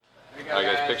All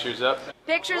right, guys, pictures up.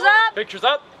 Pictures up. Pictures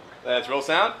up. Let's roll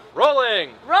sound.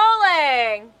 Rolling.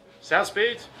 Rolling. Sound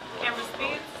speeds. Camera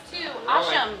speeds. 2.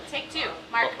 Asham. Take 2.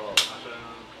 Mark.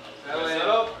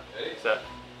 Ready? Set.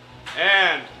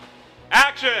 And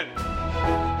action.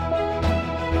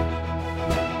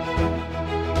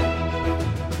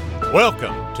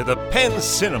 Welcome to the Penn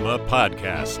Cinema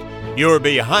Podcast, your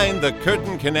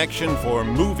behind-the-curtain connection for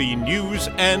movie news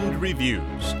and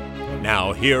reviews.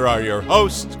 Now here are your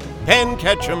hosts, Penn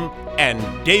Ketchum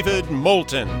and David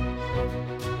Moulton.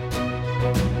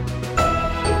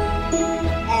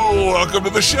 Welcome to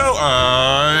the show.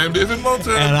 I'm David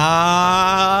Moulton. And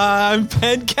I'm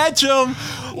Penn Ketchum.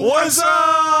 What's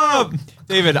up?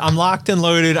 David, I'm locked and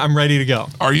loaded. I'm ready to go.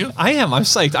 Are you? I am. I'm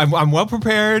psyched. I'm well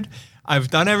prepared. I've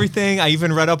done everything. I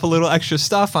even read up a little extra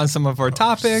stuff on some of our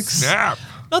topics. Snap.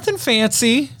 Nothing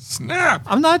fancy. Snap.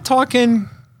 I'm not talking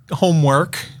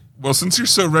homework. Well, since you're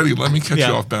so ready, let me catch you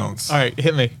off balance. All right,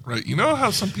 hit me. Right. You know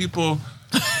how some people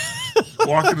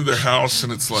walk into their house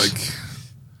and it's like,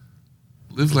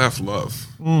 live, laugh, love.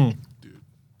 Dude.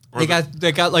 Or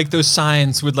They got like those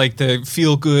signs with like the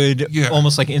feel good,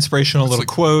 almost like inspirational little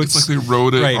quotes. It's like they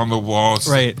wrote it on the wall. It's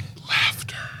right. Like,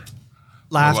 laughter.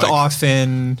 Laughed like,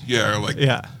 often. Yeah, or like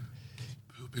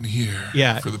poop in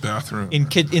here for the bathroom.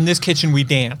 In this kitchen we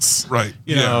dance. Right.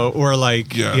 You know, or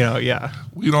like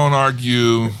we don't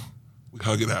argue, we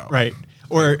hug it out. Right.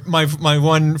 Or my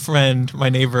one friend, my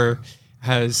neighbor,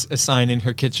 has a sign in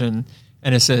her kitchen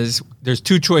and it says there's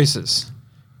 2 choices.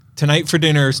 Tonight for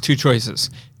dinner is 2 choices.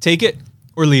 Take it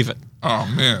or leave it. Oh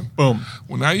man. Boom.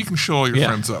 Well, now you can show all your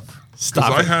friends up.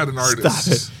 Stop it. I had an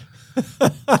artist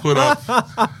put up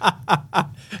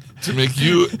to make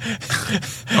you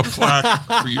a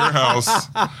plaque for your house.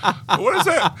 What is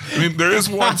that? I mean, there is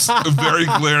one very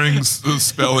glaring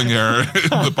spelling error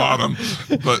in the bottom,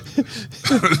 but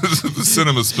the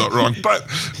cinema's spelled wrong. But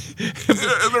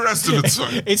the rest of it's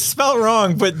fine. It's spelled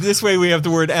wrong, but this way we have the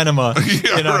word enema.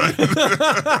 Right.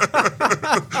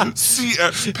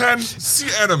 Penn C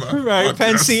enema. Right,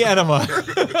 Penn C enema.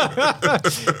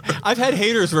 I've had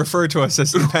haters refer to us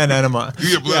as Penn enema.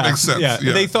 Yeah, but that makes sense. Yeah,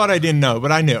 they thought I didn't know,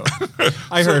 but I knew.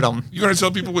 I heard them. You want to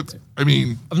tell people what? I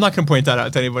mean, I'm not going to point that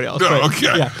out to anybody else. No, but,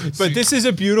 okay. Yeah, but this is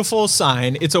a beautiful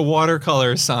sign. It's a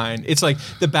watercolor sign. It's like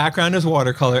the background is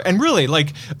watercolor, and really,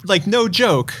 like no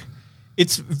joke,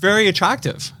 it's very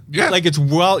attractive. Yeah, like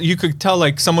you could tell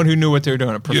like someone who knew what they were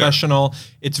doing, a professional. Yeah.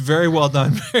 It's very well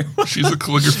done. Very well She's a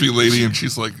calligraphy lady, and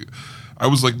she's like, I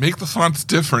was like, make the fonts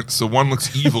different so one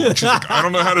looks evil. And she's like, I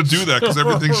don't know how to do that because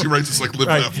everything she writes is like live,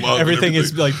 laugh, love. Everything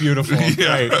is like beautiful.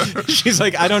 Right. She's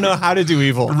like, I don't know how to do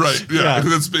evil. Right. Yeah.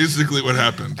 That's basically what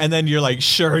happened. And then you're like,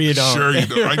 sure you don't. Sure you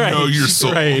don't. I know your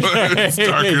soul. It's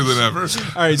darker than ever.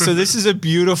 All right. So this is a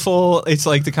beautiful. It's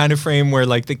like the kind of frame where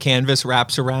like the canvas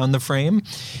wraps around the frame,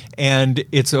 and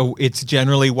it's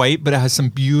generally white, but it has some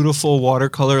beautiful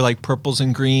watercolor like purples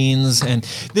and greens. And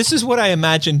this is what I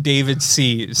imagine David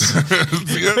sees.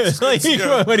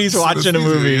 When he's watching a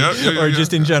movie or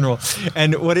just in general.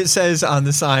 And what it says on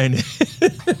the sign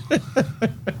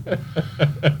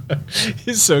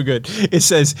is so good. It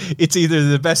says, it's either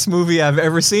the best movie I've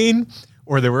ever seen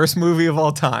or the worst movie of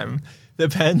all time. The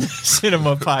Penn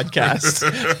Cinema Podcast.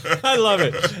 I love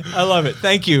it.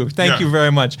 Thank you. Thank you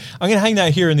very much. I'm going to hang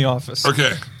that here in the office.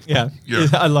 Okay. Yeah.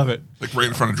 I love it. Like right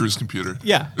in front of Drew's computer.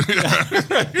 Yeah.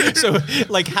 So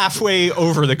like halfway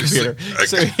over the computer.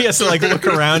 So he has to like look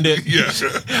around it. Yeah.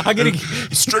 I'm gonna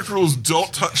strict rules,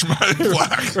 don't touch my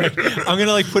plaque. Right. I'm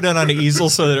gonna like put it on an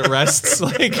easel so that it rests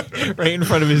like right in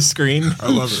front of his screen. I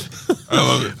love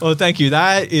it. Well, thank you.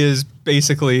 That is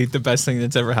basically the best thing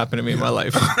that's ever happened to me in my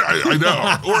life. I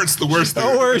know. Or it's the worst thing.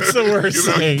 Or it's the worst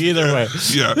thing. Either way.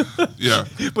 Yeah.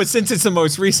 But since it's the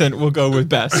most recent, we'll go with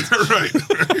best. Right.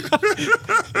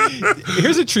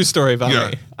 Here's a true story about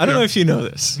me. I don't know if you know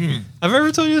this. Have I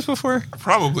ever told you this before?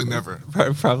 Probably never.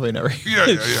 Probably never.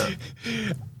 Yeah.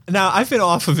 Now, I've been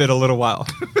off of it a little while.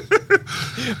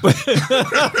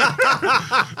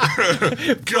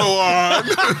 Go on.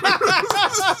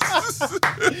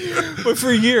 But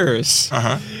for years.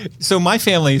 So my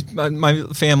family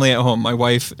at home, my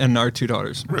wife and our 2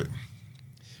 daughters. Right.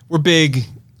 We're big.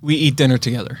 We eat dinner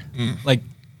together. Like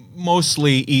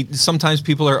mostly eat. Sometimes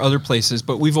people are other places,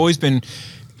 but we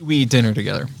eat dinner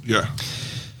together. Yeah.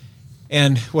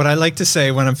 And what I like to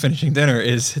say when I'm finishing dinner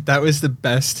is that was the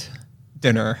best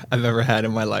dinner I've ever had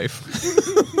in my life.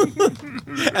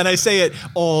 And I say it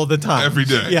all the time. Every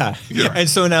day. Yeah. Yeah. And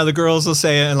so now the girls will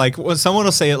say it, and like someone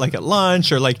will say it like at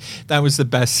lunch, or like, that was the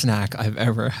best snack I've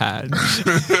ever had.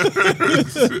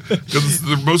 Because it's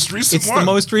the most recent It's one. the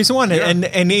most recent one. Yeah. And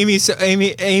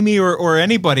Amy or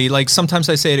anybody, like sometimes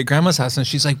I say it at grandma's house and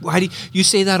she's like, why do you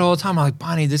say that all the time? I'm like,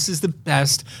 Bonnie, this is the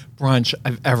best brunch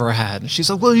I've ever had. And she's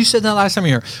like, well, you said that last time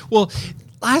you were here. Well,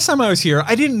 last time I was here,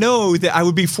 I didn't know that I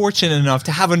would be fortunate enough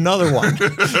to have another one.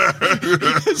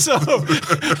 So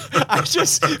I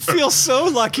just feel so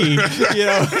lucky.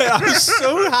 I'm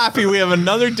so happy we have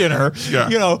another dinner.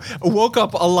 Yeah. Woke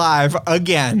up alive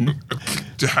again.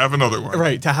 To have another one.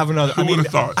 Right, to have another. Who would have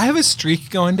thought? I have a streak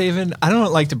going, David. I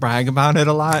don't like to brag about it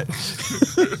a lot.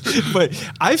 But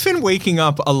I've been waking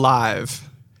up alive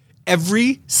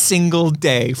every single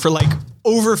day for like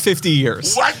over 50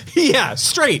 years. What? Yeah,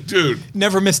 straight. Dude.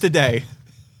 Never missed a day.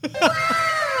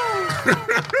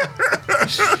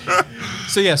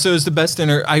 So it was the best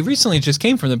dinner. I recently just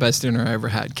came from the best dinner I ever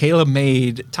had. Caleb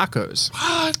made tacos.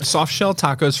 What? Soft shell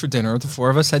tacos for dinner. The four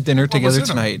of us had dinner together in them?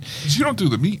 tonight. 'Cause you don't do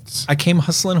the meats. I came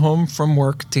hustling home from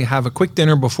work to have a quick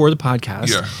dinner before the podcast.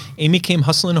 Yeah. Amy came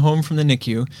hustling home from the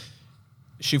NICU.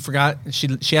 She forgot she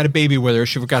had a baby with her.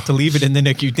 She forgot to leave it in the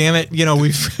NICU. Damn it! We've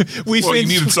Well, been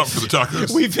you needed something for the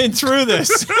tacos. we've been through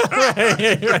this.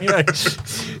 right.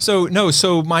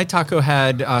 So my taco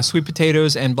had sweet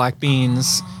potatoes and black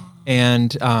beans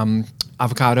and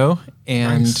avocado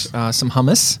and some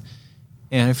hummus.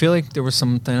 And I feel like there was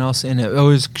something else in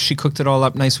it. She cooked it all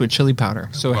up nice with chili powder.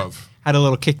 So Love. had a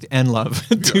little kick and love.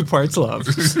 2 parts love.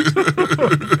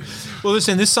 Well,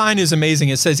 listen, this sign is amazing.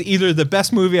 It says either the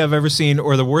best movie I've ever seen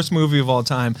or the worst movie of all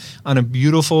time on a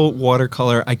beautiful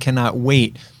watercolor. I cannot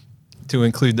wait to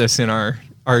include this in our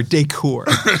decor.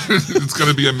 It's going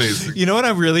to be amazing. You know what I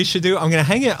really should do? I'm going to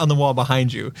hang it on the wall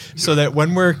behind you so that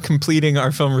when we're completing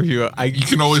our film review, You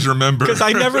can always remember. because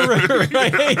I never remember.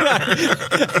 Right?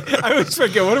 I always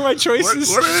forget. What are my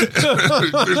choices?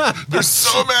 There's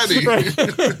so many.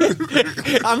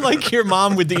 I'm like your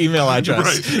mom with the email address.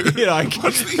 Right.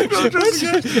 What's the email address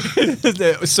again?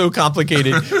 It's so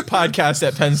complicated. Podcast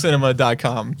at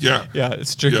pencinema.com. Yeah. Yeah,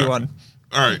 it's a tricky Yeah. one.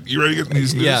 All right, you ready to get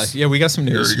these news? Yeah, we got some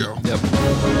news. Here we go. Yep.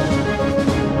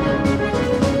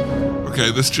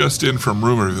 Okay, this just in from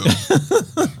Rumorville.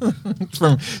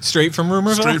 Straight from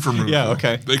Rumorville? Straight from Rumorville. Yeah,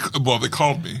 okay. They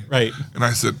called me. Right. And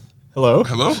I said, Hello?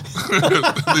 hello?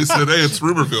 They said, hey, it's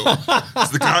Rumorville.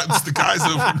 It's the guys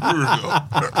over in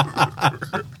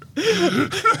Rumorville.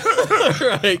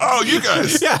 Right. Oh, you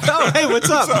guys. Yeah. Oh, hey, what's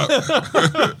up?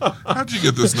 How'd you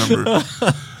get this number?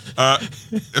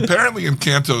 Apparently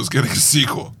Encanto is getting a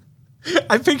sequel.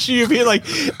 I picture you being like,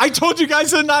 I told you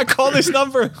guys to not call this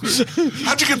number.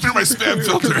 How'd you get through my spam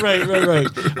filter? Right.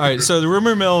 All right, so the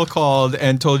rumor mill called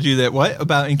and told you that what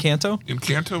about Encanto?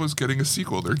 Encanto is getting a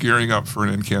sequel. They're gearing up for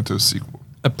an Encanto sequel.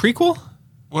 A prequel?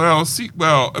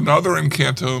 Well, another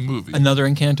Encanto movie. Another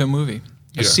Encanto movie.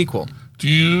 A Yeah. sequel.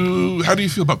 How do you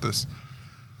feel about this?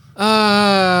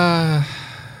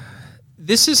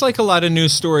 This is like a lot of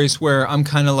news stories where I'm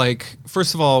kind of like,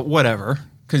 first of all, whatever,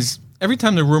 because every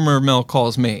time the rumor mill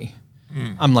calls me,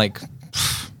 I'm like,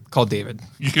 call David.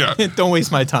 Yeah. Don't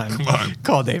waste my time. Come on.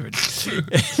 Call David.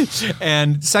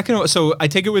 And second of all, so I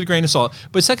take it with a grain of salt.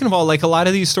 But second of all, like a lot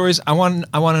of these stories, I want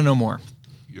to know more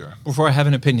Yeah. before I have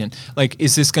an opinion. Like,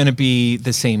 is this going to be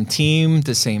the same team,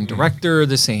 the same director,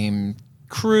 the same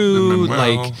crew?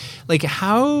 Lin-Manuel. Like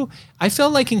how I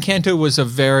felt like Encanto was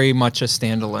very much a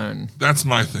standalone. That's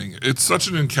my thing. It's such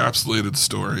an encapsulated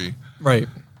story. Right.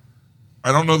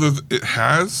 I don't know that it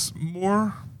has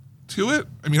more to it.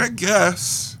 I mean, I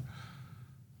guess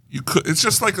you could. It's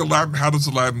just like Aladdin. How does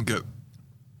Aladdin get?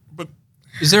 But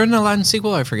Is there an Aladdin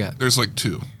sequel? I forget. there's like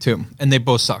two. And they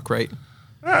both suck, right?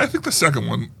 I think the second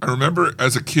one. I remember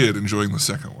as a kid enjoying the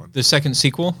second one. The second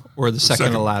sequel or the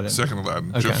second Aladdin? Second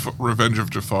Aladdin. Okay. Revenge of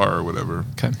Jafar or whatever.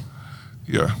 Okay.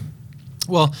 Yeah.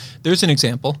 Well, there's an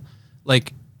example.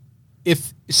 Like,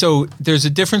 there's a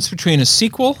difference between a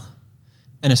sequel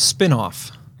and a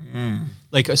spin-off.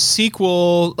 Like a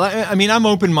sequel, I mean, I'm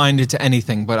open-minded to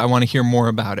anything, but I want to hear more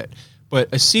about it. But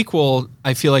a sequel,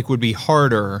 I feel like would be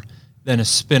harder than a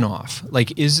spin-off.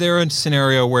 Like, is there a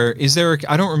scenario where,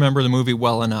 I don't remember the movie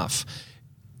well enough,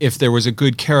 if there was a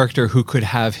good character who could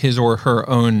have his or her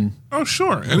own... Oh,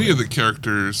 sure. Any of the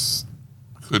characters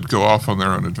could go off on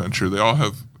their own adventure. They all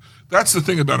have... That's the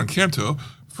thing about Encanto,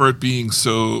 for it being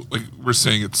so... Like, we're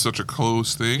saying it's such a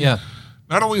closed thing. Yeah.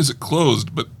 Not only is it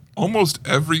closed, but almost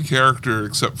every character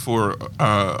except for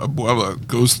Abuela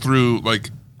goes through, like,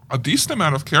 a decent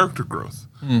amount of character growth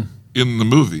in the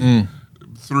movie.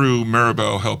 through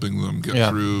Maribel helping them get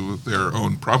through their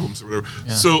own problems or whatever.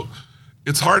 Yeah. So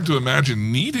it's hard to imagine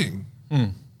needing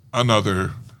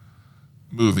another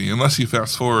movie unless you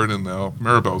fast forward and now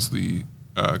Maribel's the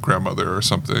grandmother or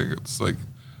something. It's like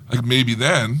maybe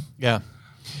then. Yeah.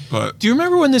 But do you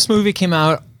remember when this movie came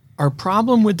out? Our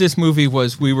problem with this movie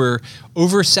was we were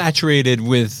oversaturated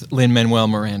with Lin-Manuel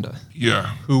Miranda.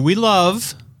 Yeah. Who we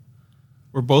love.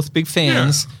 We're both big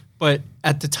fans. Yeah. But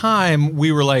at the time,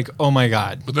 we were like, oh my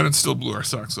God. But then it still blew our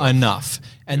socks off. Enough.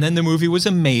 And then the movie was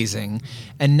amazing.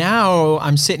 And now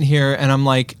I'm sitting here and I'm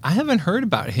like, I haven't heard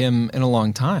about him in a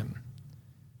long time.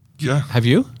 Yeah. Have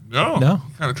you? No.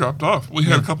 Kind of dropped off. We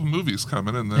had a couple movies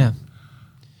coming and then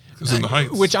because in the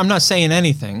Heights. Which I'm not saying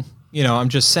anything. You know, I'm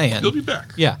just saying. He'll be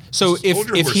back. Yeah. So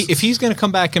if he's going to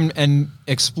come back and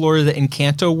explore the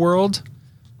Encanto world,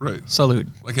 right. Salute.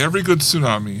 Like every good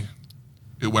tsunami,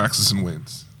 it waxes and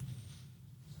wanes.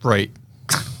 Right.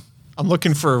 I'm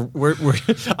looking for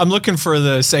I'm looking for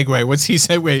the segue. What's he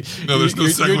segue? No, there's no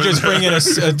segue. You're just bringing a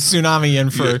tsunami in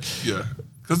for. Yeah.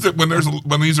 Because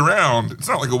when he's around, it's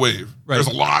not like a wave. Right. There's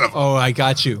a lot of them. Oh, I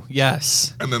got you.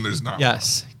 Yes. And then there's not.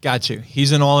 Yes. Got you.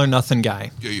 He's an all or nothing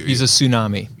guy. He's a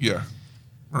tsunami. Yeah.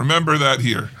 Remember that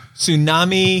here.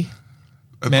 Tsunami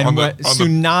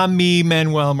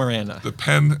Manuel Miranda. The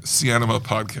Penn Cinema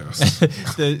podcast.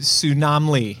 The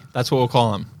tsunami. That's what we'll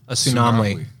call him. A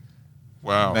tsunami.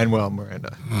 Wow. Manuel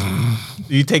Miranda.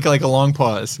 You take like a long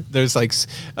pause. There's like,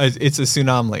 it's a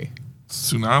tsunami.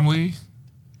 Tsunami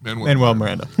Manuel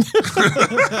Miranda.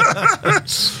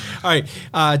 All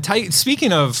right.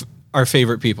 Speaking of our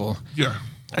favorite people. Yeah.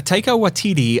 Taika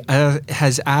Waititi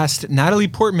has asked Natalie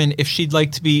Portman if she'd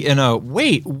like to be in a...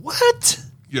 Wait, what?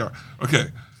 Yeah. Okay.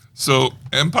 So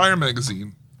Empire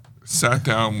Magazine sat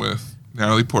down with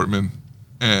Natalie Portman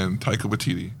and Taika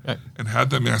Waititi and had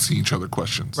them asking each other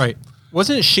questions. Right.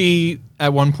 Wasn't she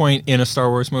at one point in a Star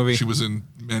Wars movie? She was in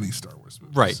many Star Wars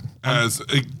movies. Right. As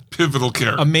a pivotal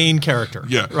character. A main character.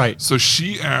 Yeah. Right. So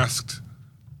she asked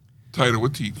Taika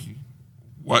Waititi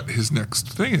what his next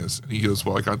thing is. And he goes,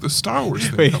 well, I got this Star Wars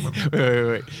thing coming.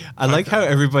 Wait. I like how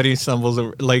everybody stumbles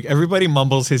over, like everybody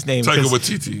mumbles his name. Taika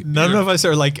Waititi. None of us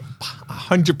are like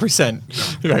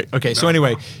 100%. No. Right. Okay. No. So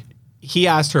anyway, he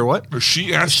asked her what? Or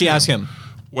she asked him,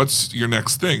 what's your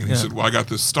next thing? And he said, well, I got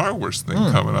this Star Wars thing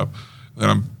coming up.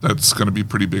 And that's going to be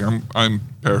pretty big. I'm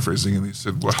paraphrasing, and he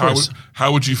said, "Well,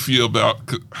 how would you feel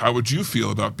about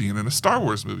being in a Star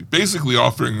Wars movie?" Basically,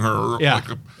 offering her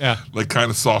like kind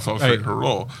of soft offering her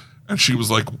role, and she was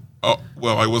like, "Oh,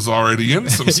 well, I was already in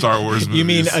some Star Wars movies." You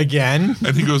mean again?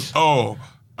 And he goes, "Oh,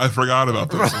 I forgot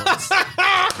about those ones."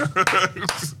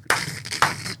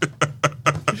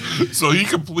 So he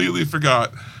completely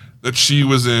forgot that she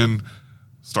was in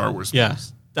Star Wars movies. Yeah,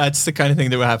 that's the kind of thing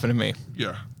that would happen to me.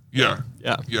 Yeah.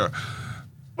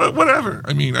 But whatever.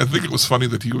 I mean, I think it was funny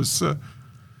that he was. I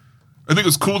think it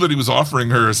was cool that he was offering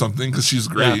her or something because she's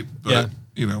great. But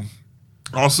you know,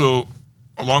 also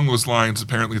along those lines,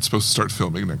 apparently it's supposed to start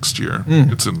filming next year.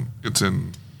 It's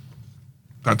in.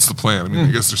 That's the plan. I mean,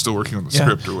 I guess they're still working on the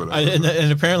script or whatever. And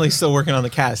apparently still working on the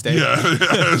cast. Eh?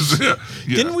 Yeah.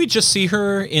 Didn't we just see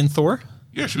her in Thor?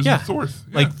 Yeah, she was in Thor. Yeah.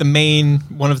 Like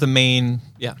one of the main.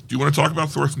 Yeah. Do you want to talk about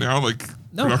Thor now? Like.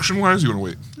 No. Production-wise, you want to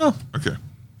wait? No. Okay.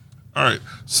 All right.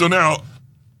 So now,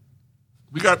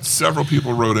 we got several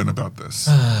people wrote in about this,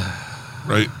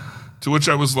 right? To which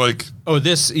I was like... Oh,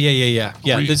 this... Yeah.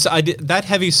 That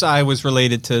heavy sigh was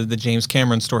related to the James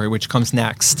Cameron story, which comes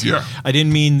next. Yeah. I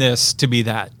didn't mean this to be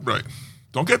that. Right.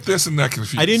 Don't get this and that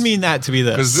confused. I didn't mean that to be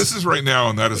this. Because this is right now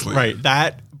and that is later. Right.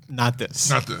 That... Not this.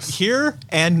 Not this. Here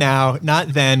and now, not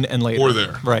then and later. Or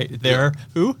there. Right. There. Yeah.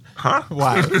 Who? Huh?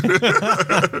 Why?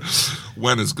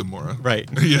 When is Gamora? Right.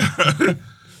 Yeah.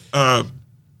 All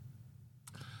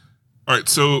right.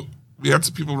 So we had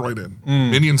some people write in.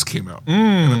 Minions came out.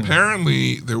 And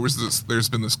apparently there's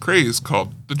been this craze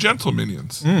called the Gentle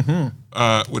Minions,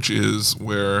 which is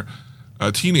where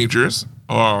teenagers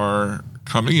are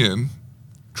coming in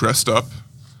dressed up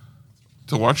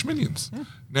to watch Minions.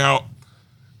 Now,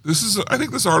 I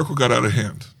think this article got out of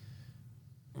hand.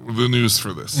 The news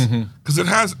for this. Because it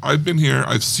has, I've been here,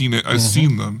 I've seen it, I've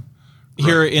seen them.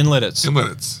 Here in Lidditz. In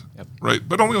Lidditz. Yep. Right.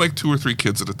 But only like 2 or 3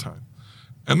 kids at a time.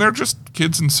 And they're just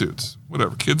kids in suits.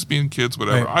 Whatever. Kids being kids,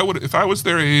 whatever. Right. If I was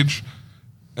their age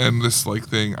and this like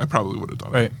thing, I probably would have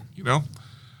done it. You know?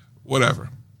 Whatever.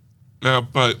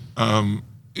 But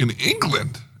in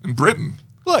England, in Britain.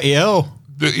 Well,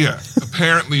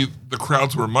 apparently the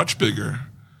crowds were much bigger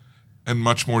and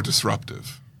much more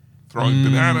disruptive, throwing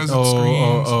bananas at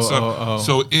screens and stuff.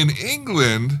 So in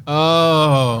England,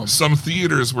 some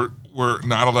theaters were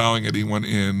not allowing anyone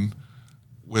in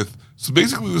So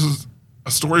basically, this is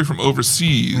a story from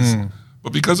overseas,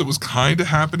 but because it was kind of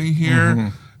happening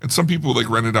here, and some people like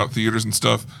rented out theaters and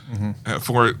stuff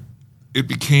for it, it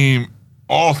became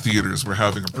all theaters were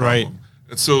having a problem. Right.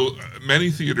 And so many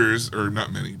theaters, or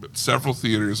not many, but several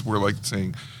theaters were like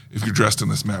saying, if you're dressed in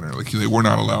this manner, like they were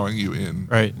not allowing you in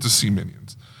to see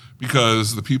Minions,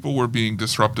 because the people were being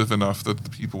disruptive enough that the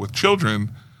people with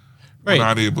children were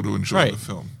not able to enjoy the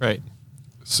film. Right.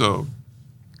 So,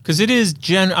 because it is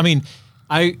I mean,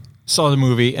 I saw the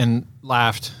movie and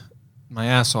laughed my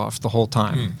ass off the whole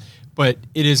time, but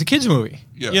it is a kids movie.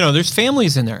 Yeah. You know, there's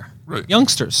families in there,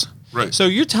 youngsters. Right. So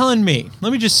you're telling me,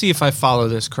 let me just see if I follow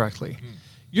this correctly.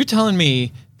 You're telling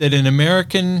me that an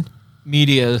American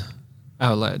media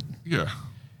outlet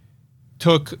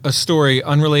took a story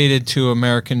unrelated to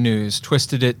American news,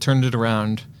 twisted it, turned it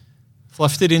around,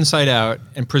 fluffed it inside out,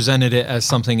 and presented it as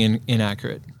something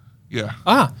inaccurate. Yeah.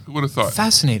 Who would have thought?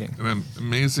 Fascinating. An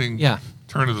amazing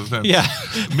turn of events. Yeah.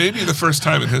 Maybe the first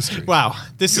time in history. Wow.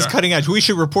 This is cutting edge. We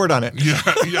should report on it. Yeah.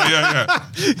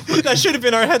 That should have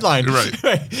been our headline.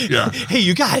 Right. Yeah. Hey,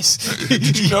 you guys.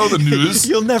 Did you know the news?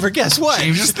 You'll never guess what.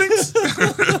 Changes things.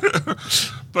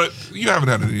 But you haven't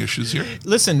had any issues here.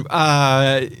 Listen,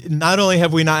 not only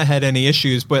have we not had any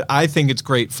issues, but I think it's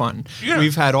great fun. Yeah.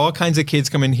 We've had all kinds of kids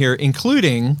come in here,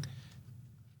 including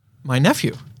my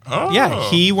nephew. Oh. Yeah,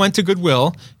 he went to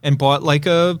Goodwill and bought like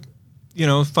a,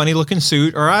 funny looking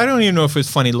suit, or I don't even know if it was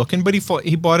funny looking, but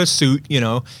he bought a suit,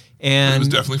 and it was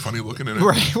definitely funny looking in it.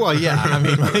 Right. Well, yeah. I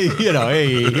mean, hey,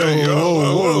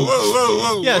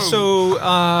 whoa. Yeah. So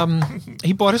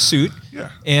he bought a suit.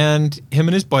 Yeah. And him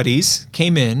and his buddies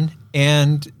came in,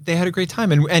 and they had a great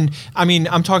time. And I mean,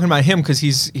 I'm talking about him because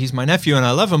he's my nephew and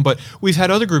I love him. But we've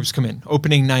had other groups come in,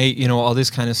 opening night, all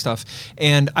this kind of stuff.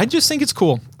 And I just think it's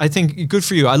cool. I think good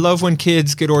for you. I love when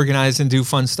kids get organized and do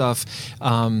fun stuff.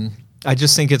 I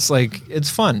just think it's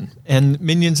fun, and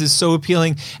Minions is so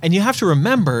appealing. And you have to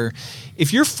remember,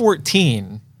 if you're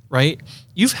 14, right,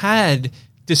 you've had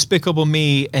Despicable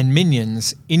Me and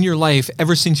Minions in your life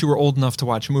ever since you were old enough to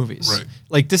watch movies. Right.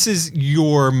 Like, this is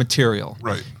your material.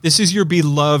 Right. This is your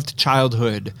beloved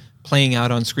childhood playing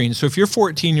out on screen. So if you're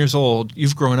 14 years old,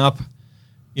 you've grown up,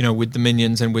 with the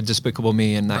Minions and with Despicable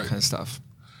Me and that kind of stuff.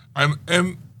 And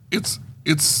it's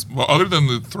well, other than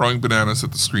the throwing bananas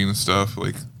at the screen and stuff,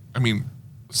 like, I mean,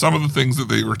 some of the things that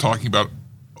they were talking about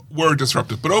were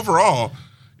disruptive, but overall,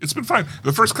 it's been fine.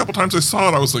 The first couple times I saw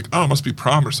it, I was like, oh, it must be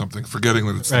prom or something, forgetting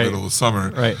that it's the middle of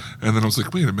summer. Right. And then I was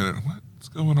like, wait a minute, what's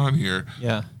going on here?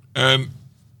 Yeah. And,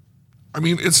 I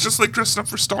mean, it's just like dressing up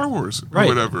for Star Wars or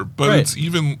whatever, but it's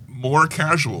even more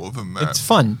casual than that. It's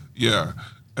fun. Yeah.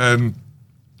 And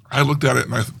I looked at it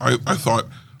and I thought,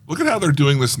 look at how they're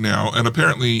doing this now. And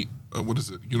apparently, what is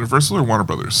it, Universal or Warner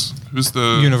Brothers? Who's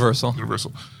the... Universal.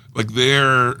 Like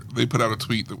they put out a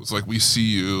tweet that was like, "We see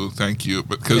you, thank you,"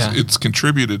 but because it's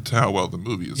contributed to how well the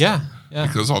movie is. Yeah.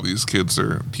 Because all these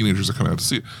teenagers are coming out to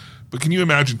see it. But can you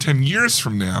imagine 10 years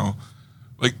from now,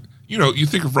 like, you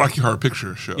think of Rocky Horror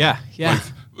Picture Show. Yeah. Like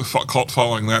the cult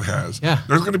following that has. Yeah.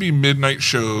 There's going to be midnight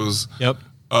shows. Yep.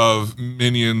 Of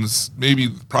Minions,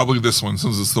 probably this one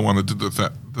since it's the one that did the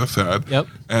fad. Yep.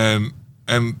 And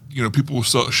people will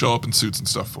show up in suits and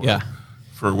stuff for it.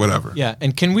 For whatever. Yeah,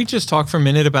 and can we just talk for a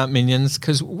minute about Minions?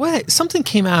 Because something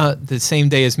came out the same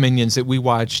day as Minions that we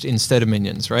watched instead of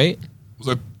Minions, right?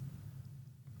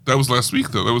 That was last week,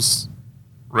 though. That was,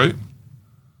 right?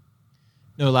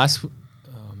 No,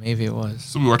 maybe it was.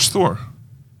 So we watched Thor.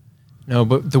 No,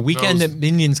 but the weekend that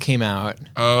Minions came out.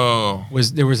 Oh.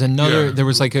 There was another. Yeah. There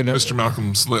was like Mr.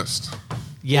 Malcolm's List.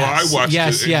 Yes. Well, I watched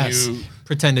it. Yes. You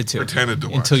pretended to watch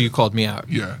until you called me out.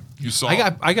 Yeah. You saw.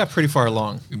 I got pretty far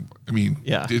along. I mean,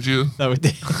 did you?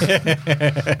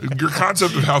 Your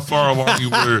concept of how far along you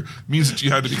were means that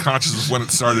you had to be conscious of when it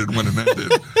started and when it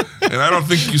ended. And I don't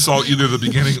think you saw either the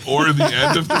beginning or the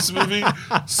end of this movie.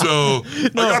 So I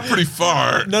got pretty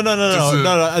far. No.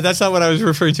 That's not what I was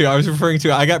referring to. I was referring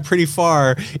to I got pretty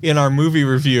far in our movie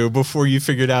review before you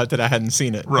figured out that I hadn't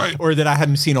seen it. Right. Or that I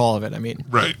hadn't seen all of it, I mean.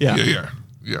 Right.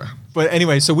 Yeah. But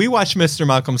anyway, so we watched Mr.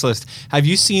 Malcolm's List. Have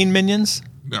you seen Minions?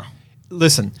 No.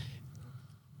 Listen,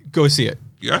 go see it.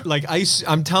 Yeah. Like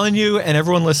I'm telling you, and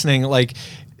everyone listening, like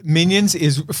Minions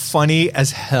is funny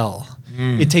as hell.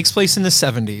 It takes place in the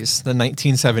 70s, the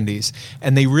 1970s,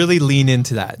 and they really lean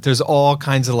into that. There's all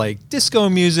kinds of like disco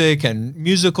music and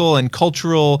musical and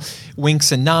cultural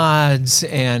winks and nods,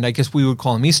 and I guess we would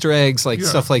call them Easter eggs, like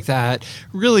stuff like that.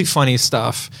 Really funny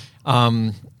stuff.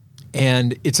 And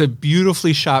it's a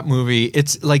beautifully shot movie.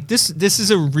 It's like this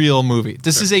is a real movie.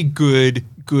 This is a good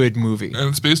good movie. And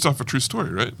it's based off a true story,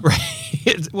 right?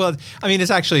 Right. Well, I mean,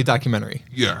 it's actually a documentary.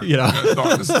 Yeah. You know?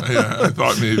 I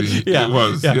thought maybe it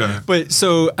was. Yeah. But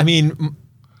so, I mean,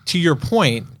 to your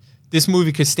point, this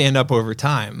movie could stand up over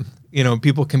time. You know,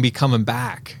 people can be coming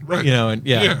back. Right. You know, and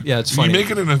it's funny. You make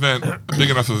it an event, a big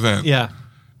enough event. Yeah.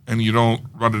 And you don't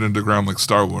run it into the ground like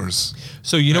Star Wars.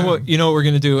 So you know what we're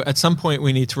going to do? At some point,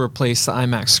 we need to replace the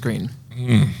IMAX screen.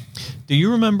 Do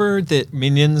you remember that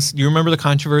Minions? Do you remember the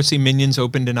controversy? Minions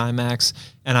opened in IMAX,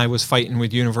 and I was fighting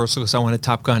with Universal because I wanted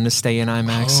Top Gun to stay in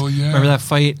IMAX. Oh yeah. Remember that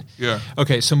fight? Yeah.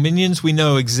 Okay, so Minions we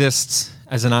know exists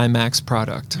as an IMAX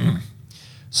product.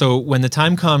 So when the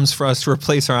time comes for us to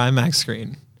replace our IMAX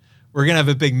screen, we're gonna have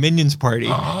a big Minions party.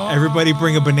 Everybody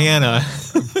bring a banana.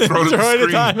 Throw it Throw at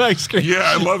it the at the IMAX screen. Yeah,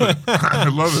 I love it. I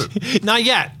love it. Not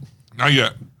yet. Not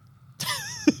yet.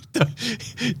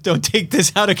 Don't take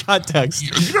this out of context.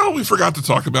 You know what we forgot to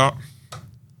talk about?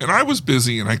 And I was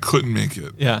busy and I couldn't make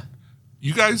it. Yeah.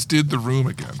 You guys did The Room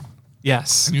again.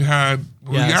 Yes. And you had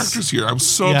the Yes. actors here. I was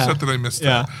so upset that I missed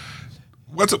Yeah. that.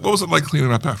 What was it like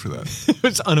cleaning up after that? It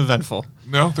was uneventful.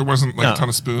 No, there wasn't like No. a ton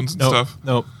of spoons and Nope. stuff.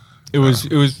 Nope. It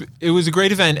was a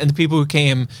great event, and the people who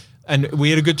came, and we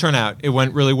had a good turnout. It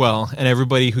went really well, and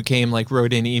everybody who came like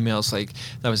wrote in emails like,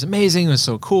 "That was amazing. It was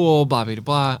so cool." Blah blah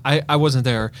blah. I wasn't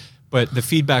there, but the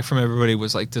feedback from everybody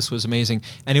was like, "This was amazing,"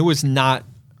 and it was not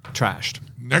trashed.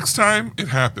 Next time it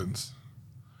happens,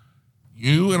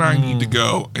 you and I need to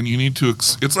go, and you need to.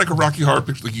 It's like a Rocky Horror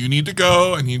Picture. Like you need to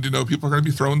go, and you need to know people are going to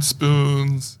be throwing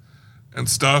spoons and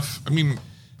stuff. I mean,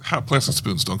 plastic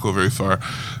spoons don't go very far.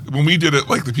 When we did it,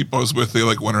 like the people I was with, they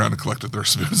like went around and collected their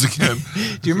spoons again.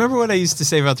 Do you remember what I used to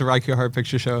say about the Rocky Horror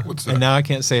Picture Show? What's that? And now I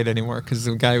can't say it anymore because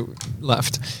the guy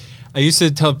left. I used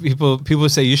to tell people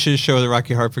would say, you should show the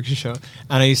Rocky Horror Picture Show.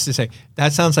 And I used to say,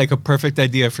 that sounds like a perfect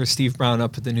idea for Steve Brown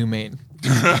up at the New Maine.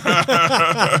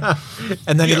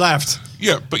 And then he left.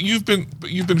 Yeah, but you've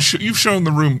shown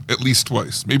The Room at least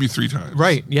twice, maybe 3 times.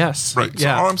 Right, yes. Right. So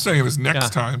Yeah. all I'm saying is next Yeah.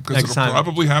 time, because Next it'll time.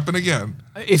 probably happen again.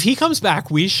 If he comes back,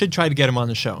 we should try to get him on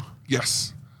the show.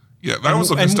 Yes. Yeah, that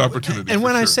was a missed opportunity. And for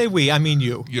when I sure. say we, I mean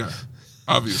you. Yeah,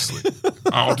 obviously.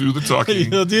 I'll do the talking.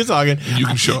 You'll do talking. And you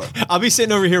can show up. I'll be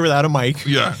sitting over here without a mic.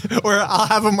 Yeah. Or I'll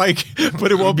have a mic,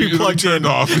 but it won't be It'll plugged turned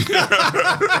in. off.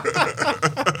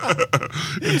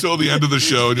 Until the end of the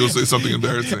show, and you'll say something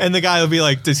embarrassing. And the guy will be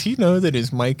like, does he know that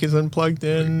his mic is unplugged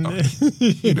in?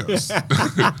 He knows.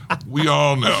 We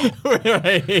all know.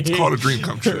 Right. It's called a dream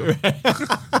come true.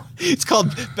 It's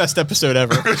called Best Episode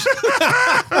Ever.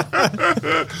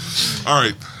 All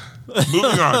right.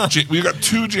 Moving on. We got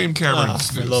 2 James Cameron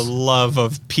For news. the love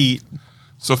of Pete.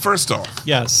 So first off,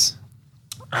 Yes.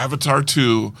 Avatar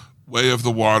 2, Way of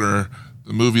the Water,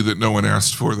 the movie that no one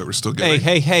asked for that we're still getting.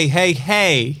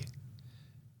 Hey.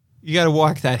 You got to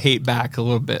walk that hate back a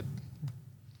little bit.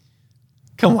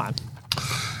 Come on.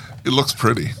 It looks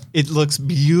pretty. It looks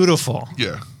beautiful.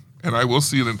 Yeah. And I will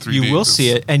see it in 3D. You will see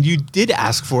it, and you did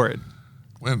ask for it.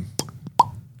 When?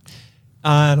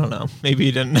 I don't know. Maybe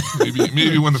you didn't.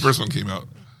 Maybe when the first one came out.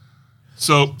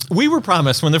 So We were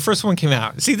promised when the first one came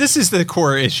out. See, this is the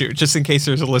core issue, just in case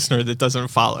there's a listener that doesn't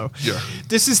follow. Yeah.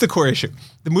 This is the core issue.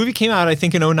 The movie came out, I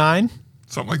think, in 2009,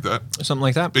 something like that. or something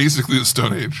like that. Basically the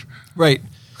Stone Age. Right.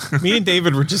 Me and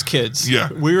David were just kids.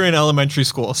 Yeah. We were in elementary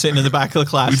school, sitting in the back of the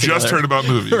class. We just heard about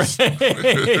movies.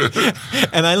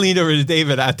 And I leaned over to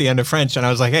David at the end of French, and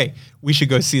I was like, hey, we should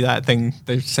go see that thing.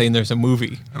 They're saying there's a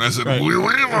movie. And I said, Right. oui,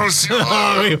 monsieur.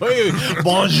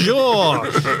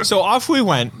 Bonjour. So off we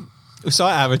went. We saw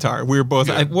Avatar. We were both,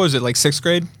 Yeah. what was it, like 6th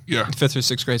grade? Yeah. 5th or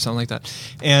 6th grade, something like that.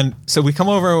 And so we come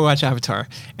over and we watch Avatar.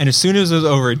 And as soon as it was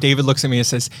over, David looks at me and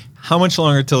says, how much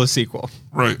longer till the sequel?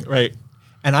 Right. Right.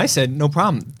 And I said, no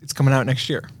problem. It's coming out next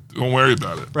year. Don't worry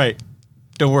about it. Right.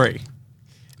 Don't worry.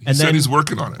 He said he's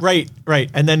working on it. Right.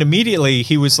 And then immediately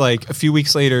he was like, a few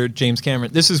weeks later, James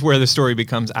Cameron, this is where the story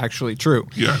becomes actually true.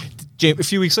 Yeah. A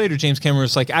few weeks later, James Cameron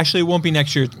was like, actually, it won't be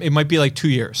next year. It might be like 2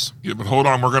 years. Yeah, but hold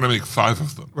on. We're going to make 5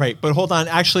 of them. Right. But hold on.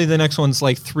 Actually, the next one's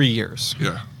like 3 years.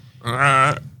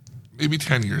 Yeah. Maybe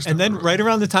 10 years. And then down the road. right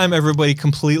around the time everybody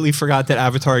completely forgot that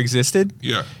Avatar existed,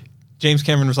 Yeah. James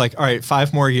Cameron was like, all right,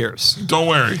 5 more years. Don't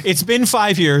worry. It's been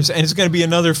 5 years, and it's going to be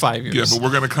another 5 years. Yeah, but we're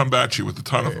going to come at you with a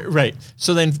ton of them. Right.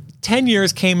 So then 10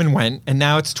 years came and went, and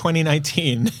now it's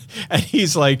 2019. And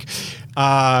he's like,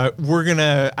 we're going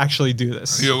to actually do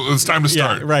this. You know, it's time to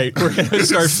start. Yeah, right. We're going to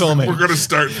start filming. We're going to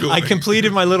start filming. I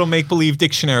completed my little make-believe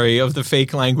dictionary of the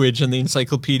fake language and the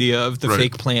encyclopedia of the Right.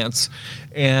 fake plants.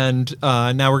 And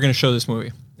now we're going to show this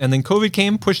movie. And then COVID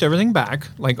came, pushed everything back.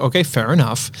 Like, okay, fair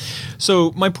enough.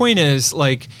 So my point is,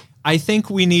 like, I think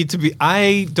we need to be.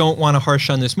 I don't want to harsh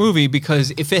on this movie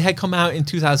because if it had come out in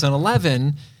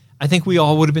 2011, I think we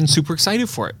all would have been super excited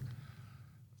for it.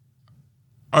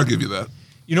 I'll give you that.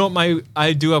 You know what?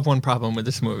 I do have one problem with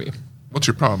this movie. What's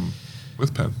your problem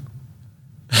with Penn?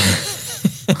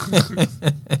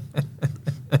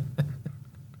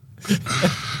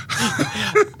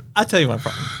 I'll tell you my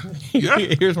problem. Yeah?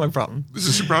 Here's my problem. This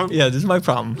is your problem? Yeah, this is my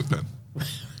problem. With Penn.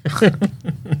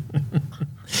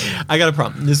 I got a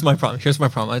problem. This is my problem. Here's my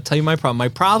problem. I'll tell you my problem. My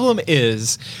problem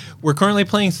is we're currently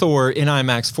playing Thor in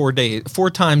IMAX 4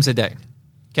 times a day.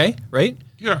 Okay? Right?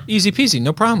 Yeah. Easy peasy.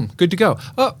 No problem. Good to go.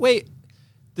 Oh, wait.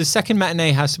 The second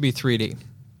matinee has to be 3D.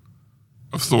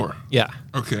 Of Thor. Yeah.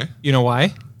 Okay. You know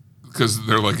why? Because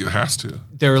they're like, it has to.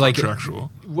 They're like contractual.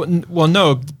 Well,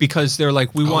 no, because they're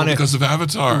like we want to. Because of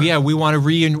Avatar. Yeah, we want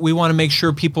to make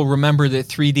sure people remember that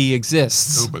 3D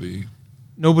exists.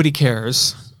 Nobody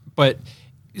cares. But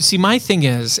see, my thing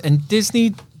is, and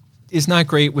Disney is not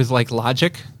great with like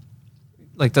logic.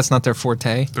 Like that's not their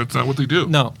forte. That's not what they do.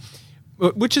 No.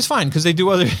 Which is fine because they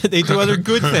do other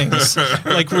good things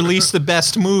like release the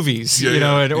best movies, or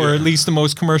at least the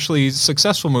most commercially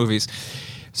successful movies.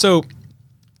 So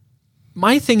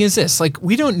my thing is this: like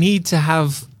we don't need to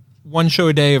have one show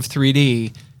a day of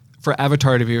 3D for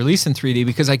Avatar to be released in 3D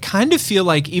because I kind of feel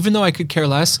like even though I could care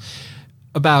less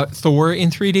about Thor in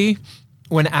 3D,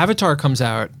 when Avatar comes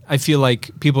out, I feel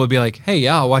like people would be like, "Hey,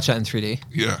 yeah, I'll watch that in 3D."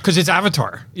 Yeah, because it's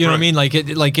Avatar. You know what I mean? Like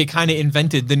it kind of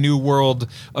invented the new world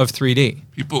of 3D.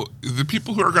 The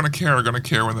people who are going to care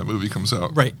when that movie comes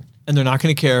out, right? And they're not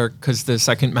going to care because the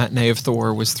second matinee of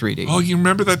Thor was 3D. Oh, you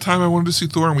remember that time I wanted to see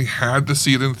Thor and we had to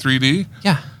see it in 3D?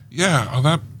 Yeah. Yeah.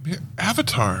 Oh,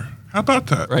 Avatar. How about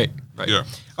that? Right. Yeah.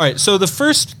 All right. So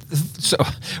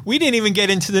we didn't even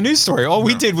get into the news story. All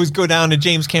we did was go down a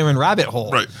James Cameron rabbit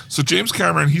hole. Right. So James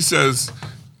Cameron, he says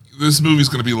this movie's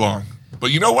going to be long,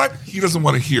 but you know what? He doesn't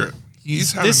want to hear it.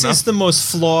 This is the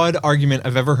most flawed argument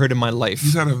I've ever heard in my life.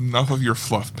 He's had enough of your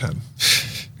fluff, Penn.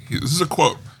 This is a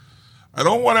quote. I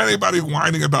don't want anybody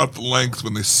whining about the length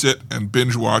when they sit and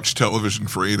binge watch television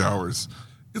for 8 hours.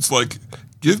 It's like,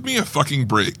 give me a fucking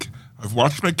break. I've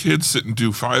watched my kids sit and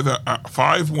do five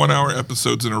 1-hour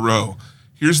episodes in a row.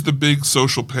 Here's the big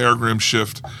social paradigm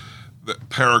shift that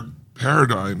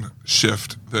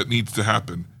needs to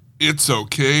happen. It's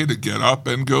okay to get up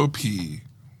and go pee.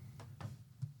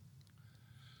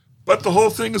 But the whole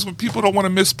thing is when people don't want to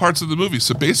miss parts of the movie.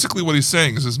 So basically what he's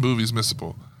saying is this movie's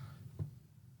missable.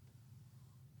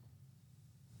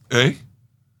 Eh?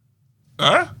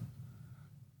 Huh?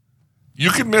 You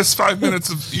can miss 5 minutes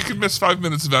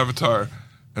of Avatar,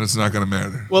 and it's not going to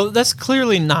matter. Well, that's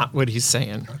clearly not what he's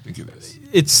saying. I think it is.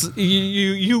 It's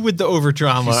you with the over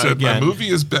drama. He said again. My movie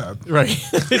is bad. Right.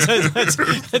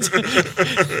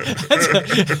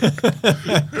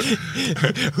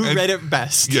 Who read it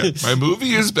best? Yeah, my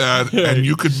movie is bad, and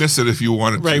you could miss it if you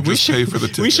wanted to. Right. Just pay for the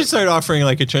ticket. We should start offering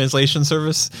like a translation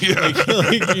service. Yeah.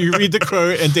 Like you read the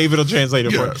quote, and David will translate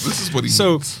it for you. This is what he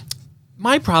needs.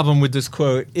 My problem with this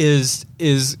quote is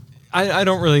I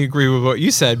don't really agree with what you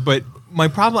said, but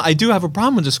I do have a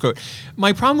problem with this quote.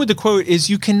 My problem with the quote is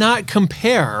you cannot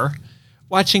compare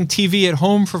watching TV at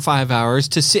home for 5 hours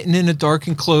to sitting in a dark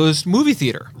and closed movie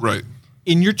theater. Right.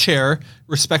 In your chair,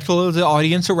 respectful of the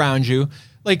audience around you.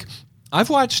 Like I've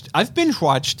binge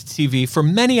watched TV for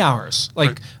many hours.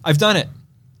 Like I've done it.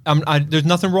 There's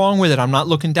nothing wrong with it. I'm not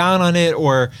looking down on it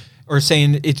or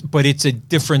saying but it's a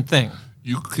different thing.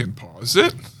 You can pause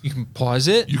it. You can pause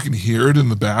it. You can hear it in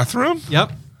the bathroom.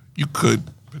 Yep. You could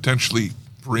potentially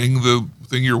bring the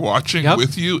thing you're watching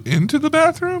with you into the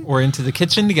bathroom. Or into the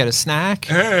kitchen to get a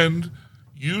snack. And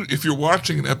if you're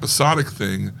watching an episodic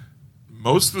thing,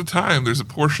 most of the time there's a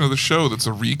portion of the show that's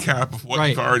a recap of what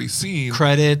you've already seen.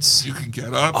 Credits. You can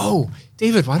get up. Oh,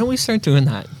 David, why don't we start doing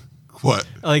that? What?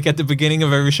 Like at the beginning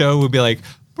of every show, we'll be like,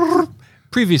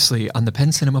 previously on the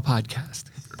Penn Cinema Podcast.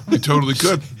 You totally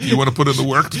could. You want to put in the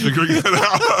work to figuring it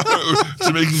out,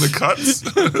 to making the cuts?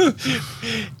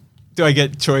 Do I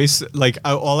get choice? Like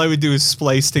all I would do is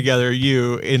splice together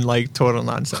you in like total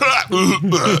nonsense.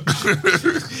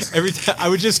 Every time I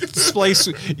would just splice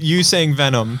you saying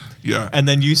Venom, and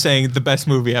then you saying the best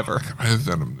movie ever. I have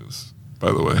Venom news,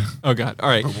 by the way. Oh God! All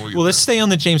right. Well, let's stay on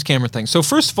the James Cameron thing. So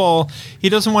first of all, he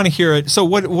doesn't want to hear it. So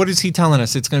what is he telling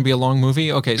us? It's going to be a long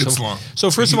movie. Okay, it's long. So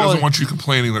first of all, he doesn't want you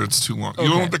complaining that it's too long. Okay. You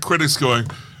don't want the critics going,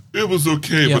 "It was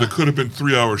okay, but it could have been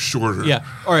 3 hours shorter." Yeah.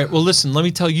 All right. Well, listen. Let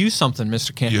me tell you something,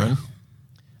 Mr. Cameron. Yeah.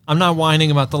 I'm not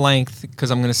whining about the length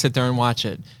because I'm going to sit there and watch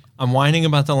it. I'm whining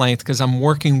about the length because I'm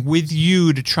working with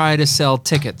you to try to sell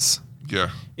tickets. Yeah.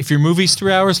 If your movie's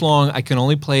 3 hours long, I can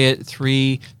only play it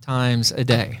 3 times a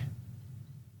day.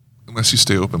 Unless you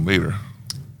stay open later.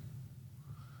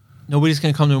 Nobody's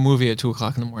going to come to a movie at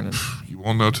 2:00 in the morning. You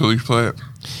won't know till you play it.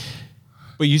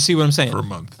 But you see what I'm saying? For a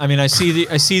month. I mean, I see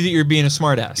that you're being a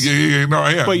smartass. Yeah. No,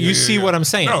 I am. But you see what I'm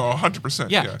saying? No, 100%.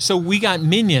 Yeah. So we got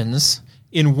Minions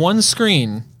in one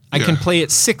screen. I can play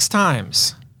it 6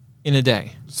 times in a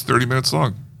day. It's 30 minutes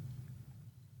long.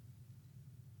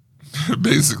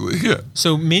 Basically, yeah.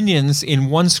 So Minions in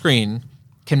one screen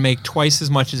can make twice as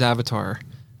much as Avatar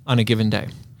on a given day.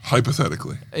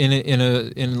 Hypothetically.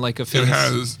 In like a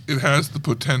famous... It has the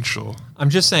potential. I'm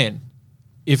just saying,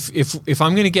 if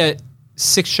I'm going to get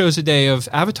 6 shows a day of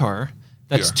Avatar,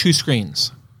 that's 2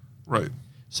 screens. Right.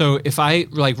 So if I,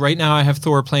 like right now I have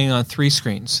Thor playing on 3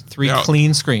 screens, 3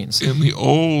 clean screens. In the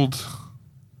old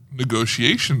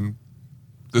negotiation,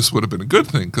 this would have been a good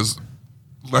thing because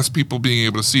less people being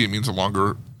able to see it means a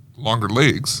longer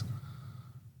legs.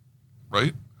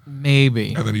 Right?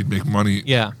 Maybe. And then you'd make money.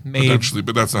 Yeah, maybe. Potentially,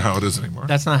 but that's not how it is anymore.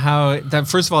 That's not how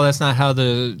first of all, that's not how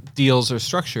the deals are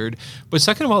structured. But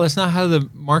second of all, that's not how the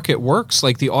market works.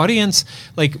 Like the audience,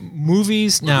 like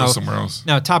movies now. Somewhere else.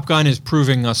 Now Top Gun is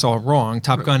proving us all wrong.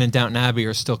 Top Gun and Downton Abbey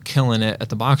are still killing it at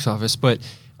the box office. But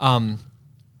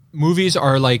movies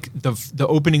are like the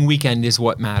opening weekend is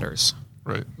what matters.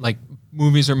 Right. Like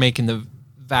movies are making the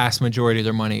vast majority of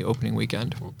their money opening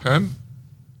weekend. Well, Penn,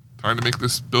 trying to make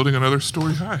this building another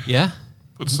story high. Yeah.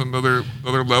 Put us another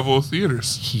level of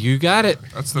theaters. You got it.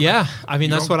 I mean,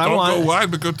 that's what I want. Don't go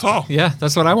wide, but go tall. Yeah,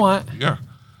 that's what I want. Yeah.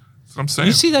 That's what I'm saying.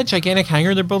 You see that gigantic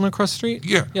hangar they're building across the street?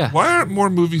 Yeah. Yeah. Why aren't more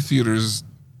movie theaters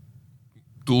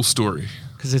dual story?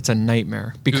 Because it's a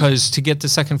nightmare. Because to get the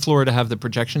second floor to have the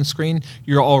projection screen,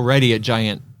 you're already a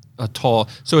tall.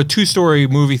 So a 2-story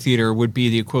movie theater would be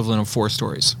the equivalent of 4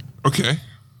 stories. Okay.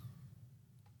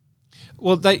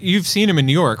 Well, that you've seen them in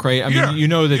New York, right? I mean, you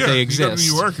know that they exist.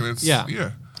 You go to New York and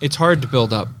it's It's hard to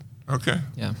build up. Okay.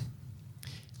 Yeah.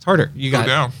 It's harder. You got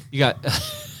down. You got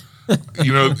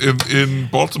You know, in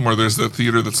Baltimore there's that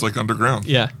theater that's like underground.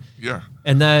 Yeah. Yeah.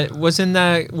 And that wasn't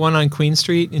that one on Queen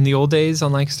Street in the old days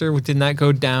on Lancaster? Didn't that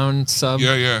go down sub?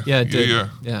 Yeah. Yeah, it did.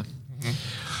 Yeah.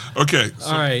 Mm-hmm. Okay. So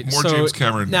all right. More James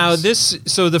Cameron. Now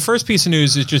so the first piece of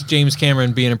news is just James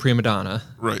Cameron being a prima donna.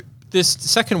 Right. This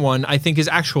second one, I think, is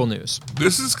actual news.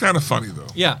 This is kind of funny, though.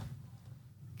 Yeah.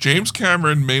 James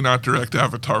Cameron may not direct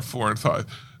Avatar 4 and 5.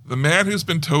 The man who's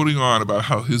been toting on about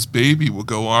how his baby will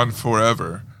go on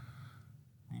forever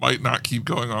might not keep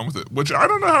going on with it, which I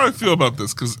don't know how I feel about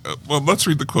this, because, let's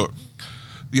read the quote.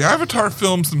 The Avatar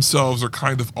films themselves are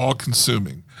kind of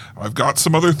all-consuming. I've got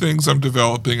some other things I'm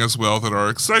developing as well that are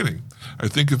exciting. I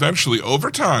think eventually, over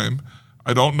time...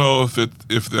 I don't know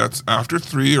if that's after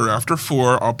 3 or after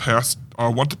 4.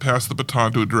 I'll want to pass the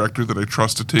baton to a director that I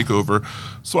trust to take over,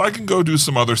 so I can go do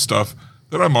some other stuff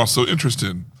that I'm also interested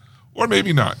in, or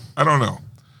maybe not. I don't know.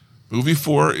 Movie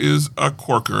 4 is a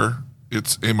corker.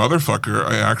 It's a motherfucker.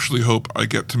 I actually hope I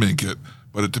get to make it,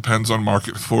 but it depends on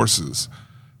market forces.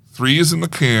 3 is in the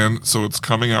can, so it's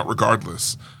coming out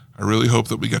regardless. I really hope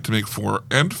that we get to make 4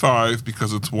 and 5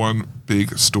 because it's one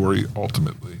big story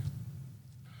ultimately.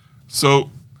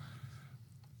 So,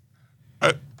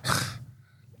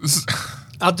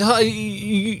 I'll tell you,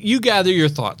 you gather your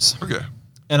thoughts. Okay.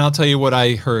 And I'll tell you what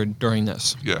I heard during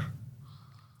this. Yeah.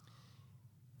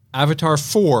 Avatar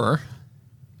 4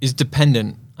 is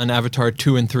dependent on Avatar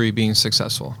 2 and 3 being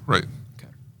successful. Right. Okay.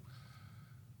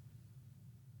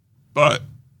 But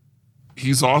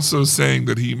he's also saying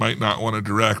that he might not want to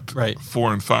direct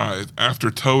 4 and 5 after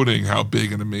toting how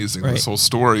big and amazing this whole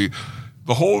story.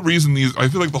 I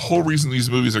feel like the whole reason these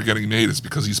movies are getting made is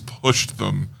because he's pushed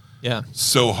them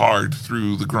so hard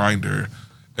through the grinder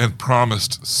and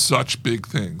promised such big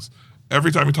things.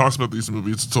 Every time he talks about these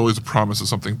movies, it's always a promise of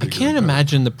something big. I can't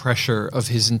imagine the pressure of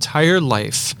his entire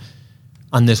life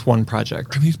on this one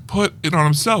project. And he's put it on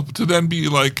himself to then be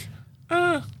like,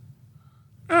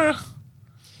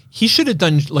 He should have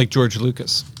done like George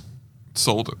Lucas.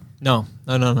 Sold it. No.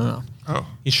 Oh.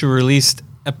 He should have released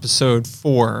episode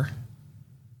 4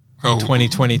 in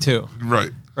 2022.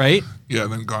 Right. Right? Yeah,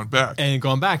 and then gone back. And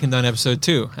gone back and done episode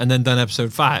 2, and then done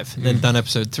episode 5, and then done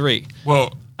episode 3.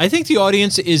 Well, I think the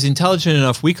audience is intelligent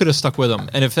enough. We could have stuck with him.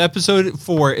 And if episode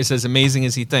 4 is as amazing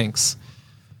as he thinks,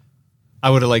 I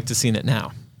would have liked to seen it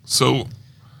now. So,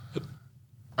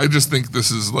 I just think this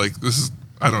is,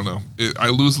 I don't know. I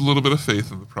lose a little bit of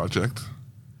faith in the project.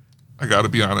 I got to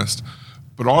be honest.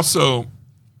 But also...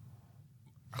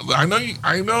 I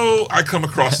know I come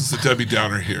across as a Debbie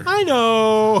Downer here. I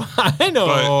know.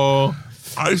 But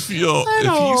I feel if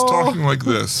he's talking like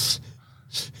this,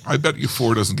 I bet you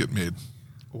 4 doesn't get made.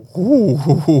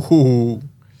 Ooh.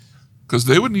 Because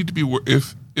they would need to be,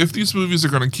 if these movies are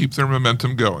going to keep their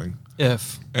momentum going,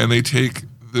 and they take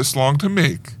this long to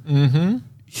make,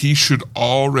 he should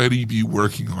already be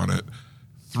working on it.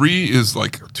 3 is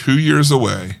like 2 years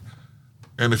away.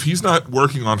 And if he's not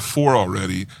working on 4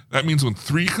 already, that means when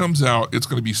 3 comes out, it's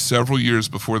going to be several years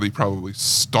before they probably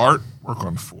start work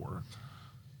on 4.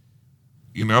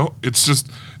 You know, it's just,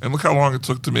 and look how long it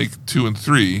took to make 2 and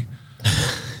 3.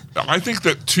 I think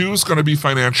that 2 is going to be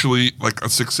financially like a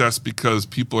success because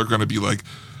people are going to be like,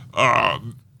 oh,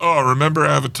 remember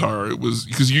Avatar? It was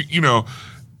because you know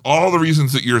all the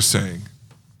reasons that you're saying.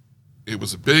 It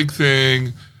was a big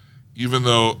thing, even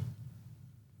though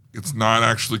it's not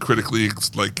actually critically.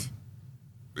 It's like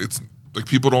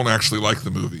people don't actually like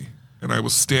the movie, and I will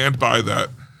stand by that.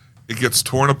 It gets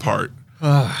torn apart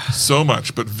so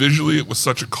much, but visually it was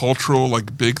such a cultural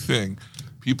like big thing.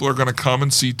 People are going to come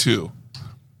and see 2.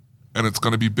 And it's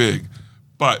going to be big.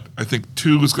 But I think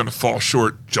 2 is going to fall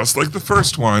short just like the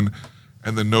first one,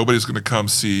 and then nobody's going to come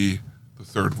see the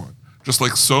third one. Just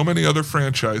like so many other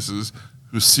franchises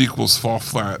whose sequels fall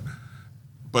flat.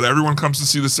 But everyone comes to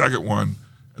see the second one,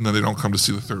 and then they don't come to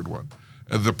see the third one.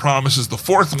 And the promise is the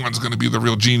fourth one's going to be the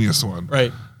real genius one.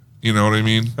 Right. You know what I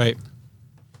mean? Right.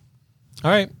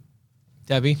 All right.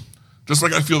 Debbie? Just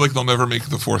like I feel like they'll never make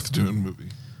the 4th Dune movie.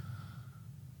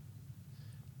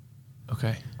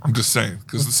 Okay. I'm just saying,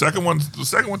 because the second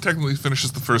one technically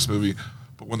finishes the first movie,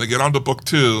 but when they get on to book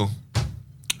 2, I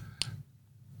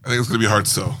think it's going to be hard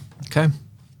sell. Okay.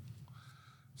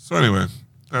 So anyway,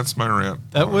 that's my rant.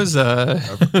 That was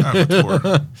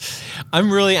Avatar.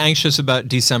 I'm really anxious about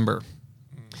December,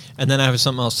 and then I have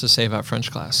something else to say about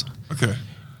French class. Okay.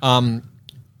 I'm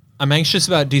anxious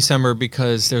about December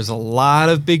because there's a lot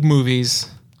of big movies,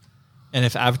 and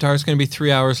if Avatar is going to be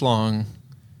 3 hours long,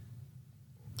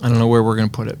 I don't know where we're going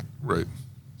to put it. Right.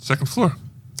 Second floor.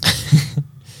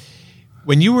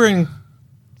 When you were in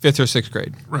 5th or 6th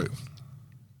grade, Right.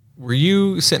 were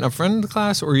you sitting up front of the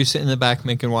class, or were you sitting in the back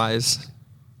making wise?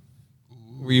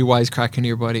 Were you wisecracking to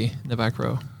your buddy in the back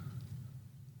row?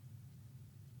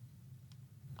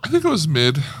 I think it was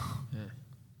mid,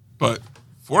 but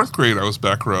 4th grade I was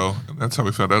back row, and that's how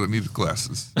we found out I needed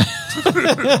glasses.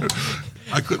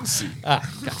 I couldn't see.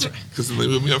 Gotcha. Because then they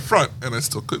moved me up front, and I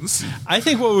still couldn't see. I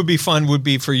think what would be fun would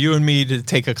be for you and me to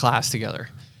take a class together.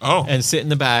 Oh. And sit in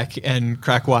the back and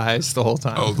crack wise the whole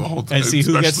time. Oh, the whole time. And see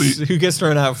who gets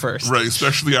thrown out first. Right,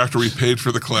 especially after we paid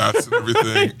for the class and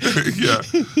everything. Yeah,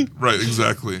 right,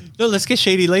 exactly. No, let's get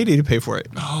Shady Lady to pay for it.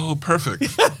 Oh, perfect.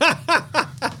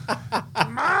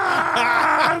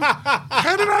 Mom,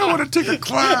 Ken and I want to take a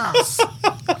class.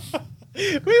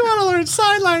 We want to learn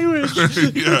sign language.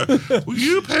 Yeah. Will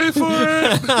you pay for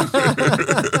it?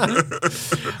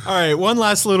 All right, one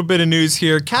last little bit of news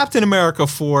here. Captain America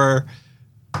 4,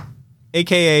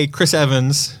 a.k.a. Chris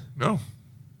Evans. No.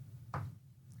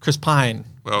 Chris Pine.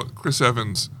 Well, Chris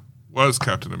Evans was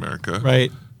Captain America.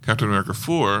 Right. Captain America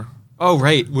 4 Oh,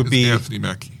 right, would be Anthony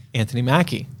Mackie. Anthony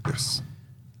Mackie. Yes.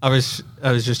 I was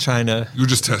just trying to... You were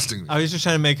just testing me. I was just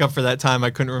trying to make up for that time I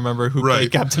couldn't remember who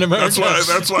played Captain America.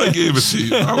 That's why I gave it to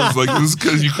you. I was like, this is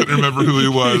because you couldn't remember who he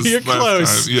was. You're last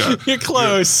close. Time. Yeah. You're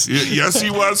close. Yeah. Yes, he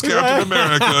was Captain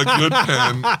America. Good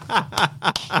pen.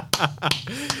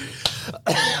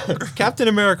 Captain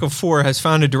America 4 has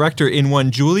found a director in one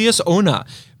Julius Ona,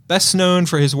 best known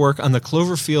for his work on the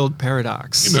Cloverfield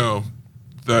Paradox. You know,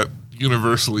 that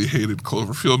universally hated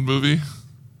Cloverfield movie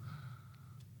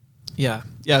Yeah.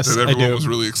 Yes, that I everyone do. was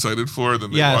really excited for.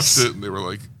 Then they Yes. watched it and they were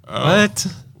like, oh,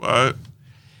 What?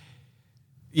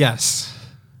 Yes.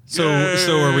 So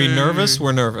are we nervous?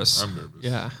 We're nervous. I'm nervous.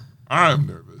 Yeah. I'm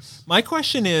nervous. My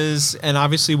question is, and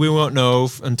obviously we won't know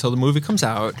until the movie comes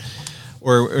out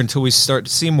or until we start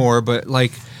to see more, but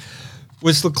like,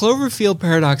 was the Cloverfield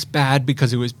Paradox bad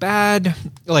because it was bad?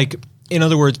 Like, in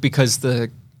other words, because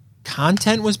the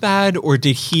content was bad, or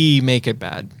did he make it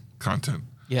bad? Content.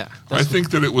 Yeah. I think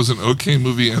that it was an okay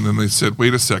movie, and then they said,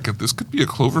 wait a second, this could be a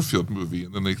Cloverfield movie.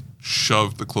 And then they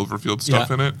shoved the Cloverfield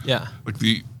stuff in it. Yeah. Like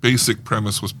the basic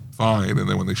premise was fine, and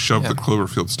then when they shoved the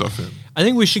Cloverfield stuff in. I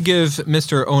think we should give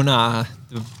Mr. Ona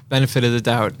the benefit of the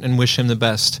doubt and wish him the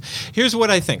best. Here's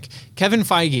what I think. Kevin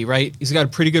Feige, right? He's got a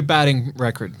pretty good batting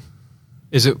record.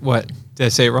 Is it what? Did I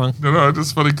say it wrong? No, it's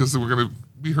just funny because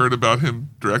we heard about him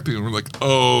directing, and we're like,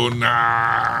 oh,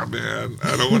 nah, man,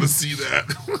 I don't want to see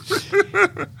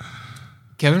that.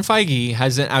 Kevin Feige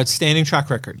has an outstanding track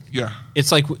record. Yeah.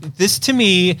 It's like this to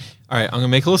me. All right, I'm going to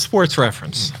make a little sports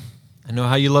reference. I know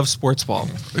how you love sports ball.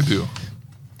 I do.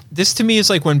 This to me is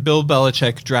like when Bill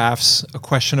Belichick drafts a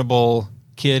questionable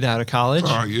kid out of college.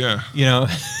 Oh, yeah. You know,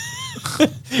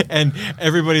 and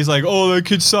everybody's like, "Oh, that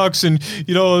kid sucks," and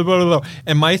blah, blah, blah.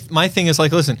 And my thing is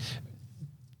like, listen,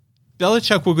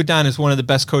 Belichick will go down as one of the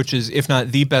best coaches, if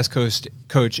not the best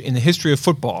coach in the history of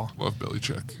football. Love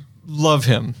Belichick. Love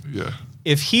him. Yeah.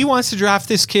 If he wants to draft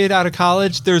this kid out of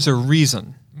college, there's a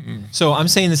reason. So I'm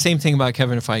saying the same thing about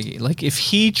Kevin Feige. Like, if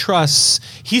he trusts,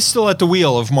 he's still at the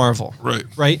wheel of Marvel. Right.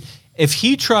 Right? If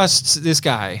he trusts this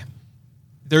guy,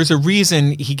 there's a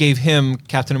reason he gave him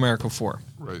Captain America 4.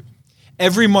 Right.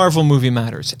 Every Marvel movie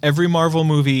matters. Every Marvel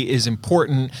movie is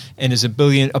important and is a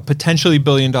potentially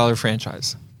billion-dollar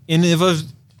franchise in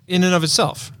and of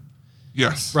itself.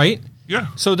 Yes. Right? Yeah.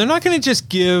 So they're not going to just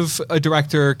give a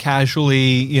director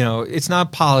casually, it's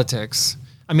not politics.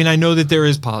 I mean, I know that there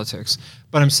is politics,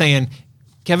 but I'm saying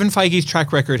Kevin Feige's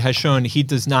track record has shown he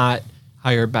does not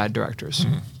hire bad directors.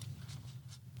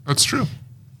 That's true.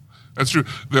 That's true.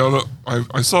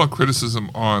 I saw a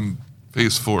criticism on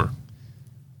Phase 4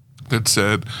 that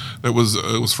said it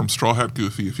was from Straw Hat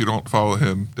Goofy. If you don't follow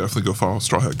him, definitely go follow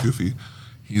Straw Hat Goofy.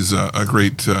 He's a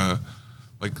great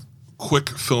quick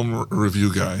film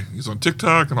review guy. He's on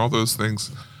TikTok and all those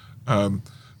things.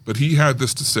 But he had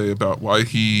this to say about why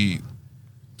he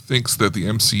thinks that the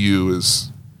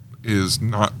MCU is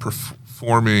not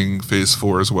performing Phase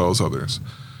 4 as well as others.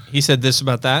 He said this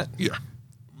about that? Yeah.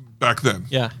 Back then.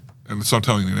 Yeah. And so I'm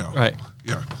telling you now. Right.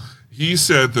 Yeah. He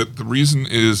said that the reason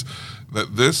is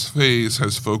that this phase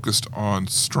has focused on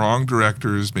strong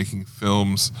directors making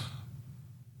films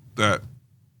that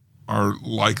are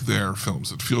like their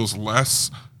films. It feels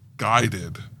less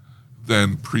guided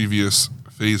than previous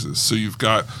phases. So you've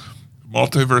got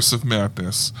Multiverse of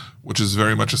Madness, which is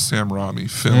very much a Sam Raimi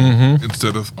film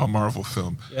instead of a Marvel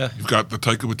film. Yeah. You've got the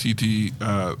Taika Waititi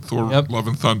Thor Love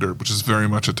and Thunder, which is very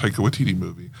much a Taika Waititi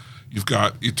movie. You've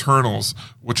got Eternals,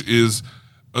 which is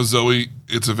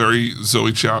it's a very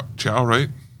Zoe Chow, right?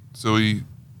 Zoe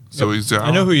Zhao.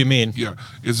 I know who you mean. Yeah.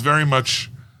 It's very much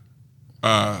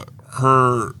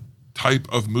her type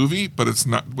of movie, but it's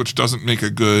not, which doesn't make a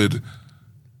good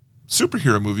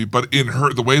superhero movie, but in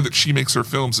the way that she makes her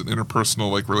films and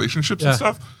interpersonal relationships and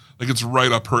stuff, it's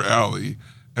right up her alley,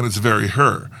 and it's very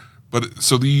her. But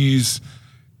so they've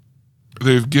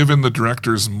given the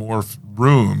directors more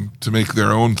room to make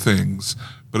their own things,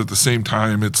 but at the same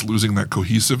time, it's losing that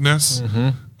cohesiveness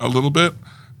a little bit.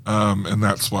 And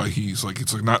that's why he's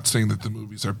it's not saying that the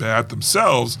movies are bad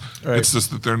themselves. Right. It's just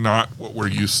that they're not what we're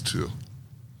used to.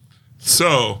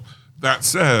 So that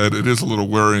said, it is a little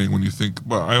worrying when you think,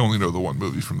 well, I only know the one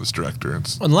movie from this director.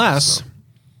 Unless,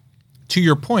 to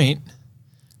your point,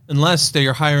 unless they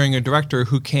are hiring a director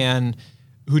who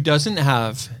doesn't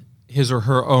have his or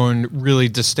her own really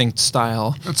distinct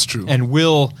style. That's true. And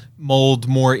will mold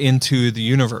more into the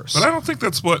universe. But I don't think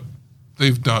that's what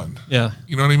they've done. Yeah.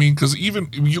 You know what I mean? Because even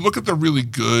you look at the really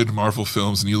good Marvel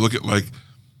films and you look at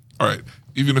all right,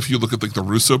 even if you look at the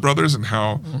Russo brothers and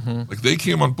how they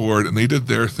came on board and they did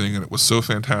their thing and it was so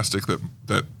fantastic that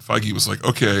Feige was like,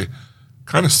 okay,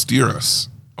 kind of steer us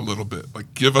a little bit,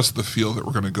 give us the feel that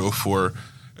we're going to go for,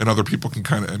 and other people can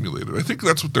kind of emulate it. I think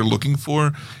that's what they're looking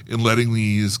for in letting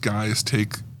these guys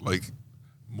take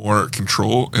more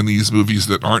control in these movies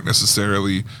that aren't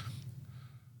necessarily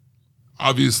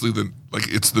obviously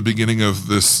it's the beginning of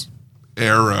this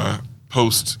era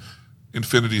post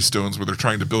Infinity Stones where they're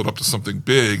trying to build up to something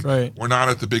big. Right. We're not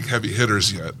at the big heavy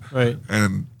hitters yet. Right.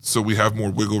 And so we have more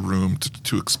wiggle room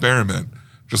to experiment,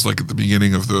 just like at the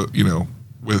beginning of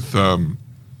with guy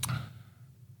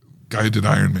who did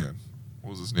Iron Man.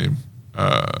 What was his name?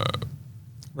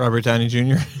 Robert Downey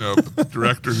Jr. No, but the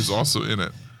director who's also in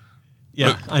it.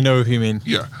 Yeah, I know who you mean.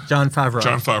 Yeah. Jon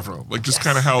Favreau. Just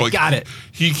kind of how got it.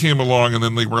 He came along and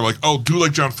then they were like, oh, do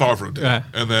like Jon Favreau did. Yeah.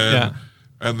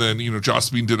 And then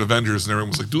Joss Whedon did Avengers and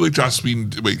everyone was like, do like Joss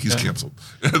Whedon. Wait, he's canceled.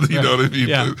 You know what I mean?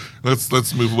 Yeah.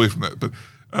 Let's move away from that. But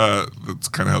that's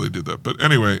kind of how they did that. But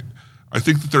anyway, I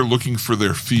think that they're looking for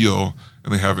their feel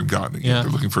and they haven't gotten it yet. Yeah.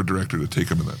 They're looking for a director to take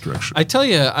them in that direction. I tell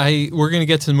you, we're going to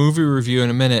get to the movie review in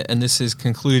a minute, and this is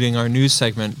concluding our news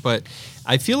segment, but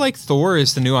I feel like Thor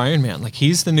is the new Iron Man.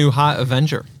 He's the new hot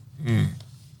Avenger.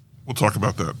 We'll talk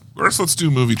about that. First, let's do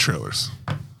movie trailers.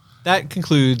 That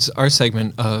concludes our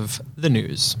segment of the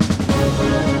news.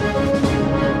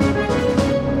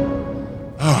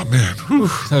 Oh, man. Whew.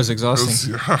 That was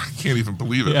exhausting. I can't even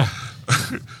believe it. Yeah.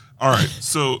 All right,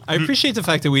 so I appreciate the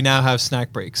fact that we now have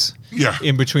snack breaks. Yeah.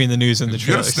 In between the news and the Did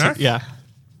you get a trailers. snack? Yeah.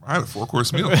 I had a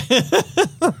 4-course meal.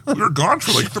 We were gone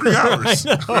for 3 hours.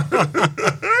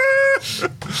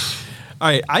 All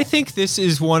right, I think this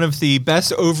is one of the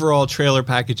best overall trailer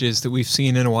packages that we've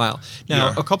seen in a while. Now,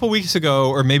 Yeah. a couple weeks ago,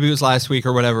 or maybe it was last week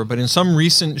or whatever, but in some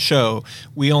recent show,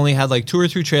 we only had like 2 or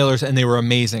 3 trailers and they were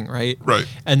amazing, right? Right.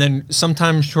 And then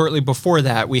sometime shortly before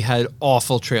that, we had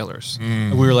awful trailers.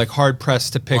 And we were like hard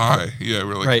pressed to pick. Why? Yeah,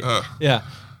 we're like, Right. Yeah.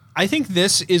 I think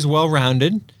this is well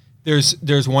rounded.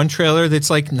 There's one trailer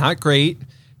that's like not great.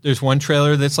 There's one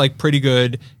trailer that's like pretty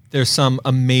good. There's some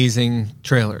amazing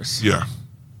trailers. Yeah.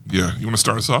 Yeah. You want to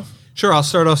start us off? Sure, I'll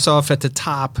start us off at the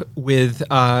top with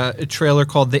a trailer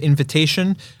called The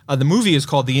Invitation. The movie is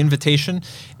called The Invitation,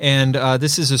 and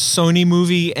this is a Sony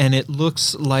movie, and it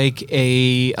looks like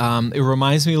it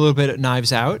reminds me a little bit of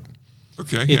Knives Out.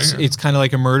 Okay. It's kind of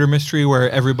like a murder mystery where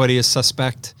everybody is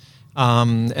suspect,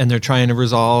 and they're trying to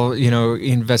resolve,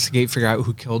 investigate, figure out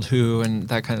who killed who, and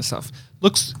that kind of stuff.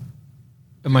 Looks.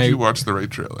 Am I? Did you watch the right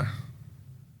trailer?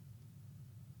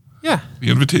 Yeah. The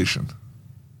Invitation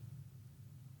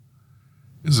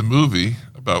is a movie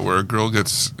about where a girl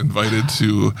gets invited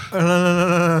to.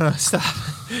 No. Stop.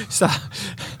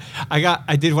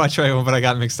 I did watch the right one, but I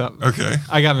got mixed up. Okay.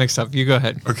 I got mixed up. You go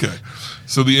ahead. Okay.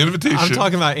 So The Invitation. I'm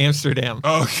talking about Amsterdam.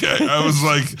 Okay. I was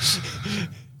like.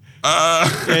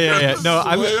 Yeah. No,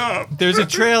 Way up. there's a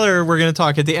trailer we're going to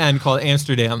talk at the end called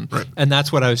Amsterdam, Right. and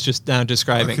that's what I was just now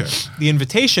describing. Okay. The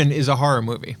Invitation is a horror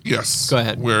movie. Yes. Go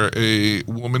ahead. Where a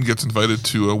woman gets invited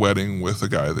to a wedding with a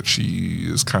guy that she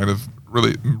is kind of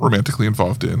really romantically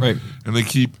involved in. Right. And they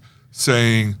keep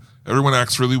saying everyone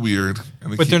acts really weird.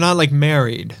 And But they're not like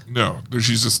married. No,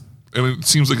 she's just, and it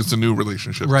seems like it's a new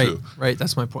relationship Right. too. Right.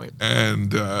 That's my point.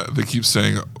 And they keep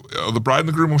saying, oh, the bride and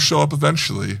the groom will show up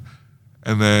eventually.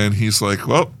 And then he's like,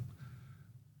 well,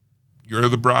 you're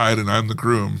the bride and I'm the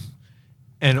groom.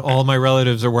 And all my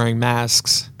relatives are wearing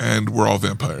masks. And we're all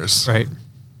vampires. Right.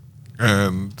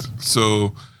 And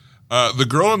so the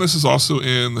girl in this is also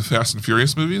in the Fast and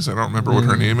Furious movies. I don't remember what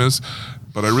her name is,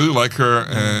 but I really like her.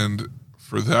 And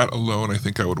for that alone, I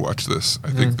think I would watch this. I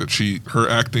think that her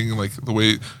acting, like the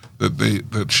way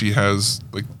that she has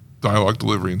like dialogue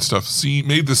delivery and stuff,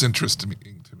 made this interesting to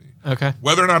me. Okay.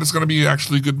 Whether or not it's going to be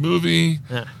actually a good movie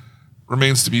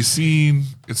remains to be seen.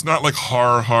 It's not like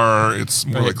horror. It's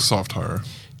more like soft horror.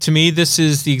 To me, this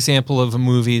is the example of a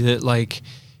movie that, like,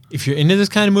 if you're into this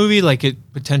kind of movie, like, it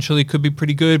potentially could be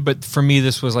pretty good. But for me,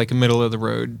 this was like a middle of the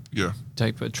road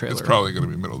type of trailer. It's probably going to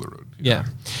be middle of the road. Yeah.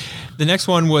 The next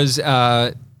one was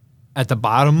at the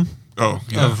bottom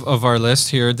of our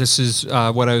list here. This is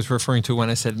what I was referring to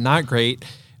when I said not great.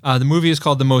 The movie is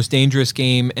called The Most Dangerous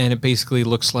Game, and it basically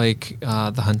looks like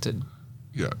The Hunted.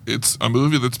 Yeah, it's a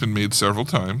movie that's been made several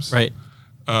times. Right.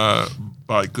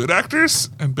 By good actors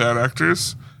and bad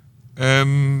actors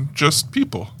and just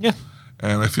people. Yeah.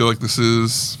 And I feel like this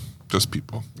is just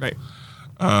people. Right.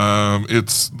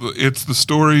 It's the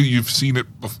story, you've seen it,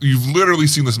 you've literally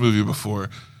seen this movie before,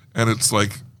 and it's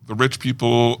like the rich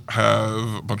people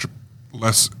have a bunch of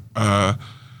less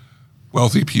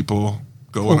wealthy people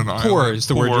go on an island. Poor is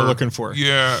the word you're looking for.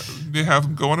 Yeah, they have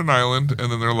them go on an island,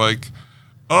 and then they're like,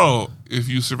 oh, if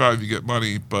you survive, you get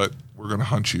money, but we're going to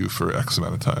hunt you for X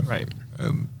amount of time. Right.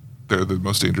 And they're the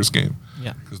most dangerous game.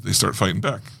 Yeah. Because they start fighting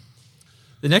back.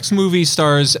 The next movie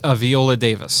stars Viola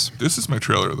Davis. This is my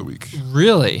trailer of the week.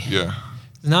 Really? Yeah.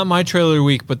 Not my trailer of the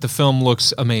week, but the film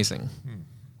looks amazing.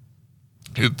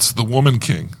 It's The Woman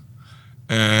King.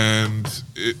 And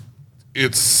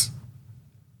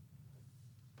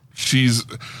she's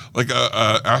like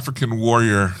a African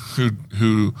warrior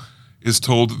who is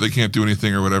told that they can't do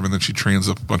anything or whatever, and then she trains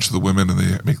up a bunch of the women, and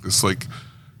they make this like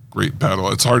great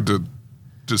battle. It's hard to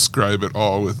describe it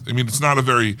all it's not a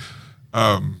very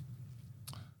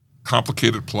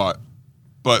complicated plot,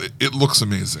 but it looks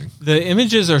amazing. The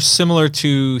images are similar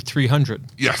to 300.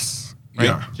 Yes. Right?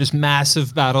 Yeah. Just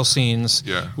massive battle scenes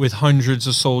with hundreds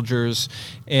of soldiers,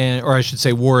 or I should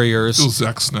say warriors. Feels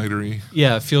Zack Snyder-y.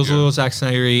 Yeah, it feels a little Zack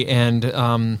Snyder-y, and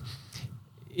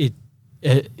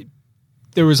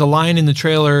there was a line in the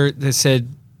trailer that said,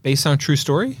 based on a true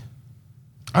story?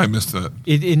 I missed that.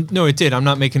 No, it did. I'm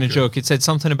not making a joke. It said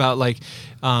something about like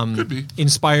Could be.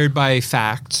 inspired by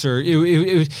facts, or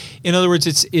in other words,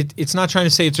 it's not trying to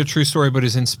say it's a true story, but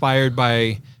is inspired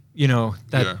by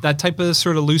that type of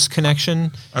sort of loose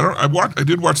connection. I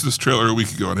did watch this trailer a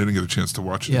week ago, and I didn't get a chance to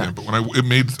watch it again. But it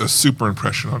made a super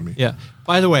impression on me. Yeah.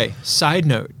 By the way, side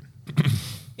note,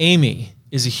 Amy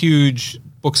is a huge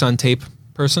books on tape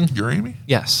person. You're Amy?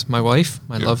 Yes, my wife,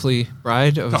 my lovely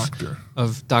bride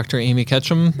of Dr. Amy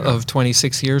Ketchum of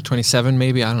 26 years, 27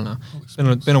 maybe, I don't know. It's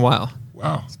been a while.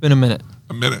 Wow. It's been a minute.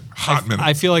 A minute. Hot minute.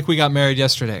 I feel like we got married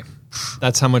yesterday.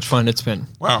 That's how much fun it's been.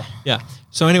 Wow. Yeah.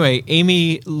 So anyway,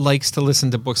 Amy likes to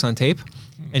listen to books on tape,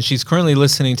 and she's currently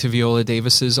listening to Viola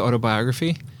Davis's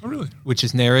autobiography, Oh, really? which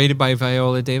is narrated by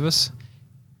Viola Davis.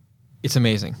 It's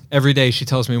amazing. Every day she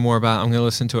tells me more about it. I'm going to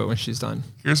listen to it when she's done.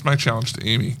 Here's my challenge to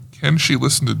Amy. Can she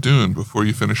listen to Dune before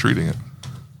you finish reading it?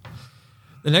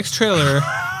 The next trailer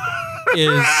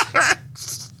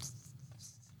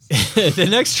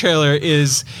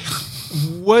is...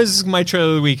 was my trailer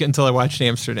of the week until I watched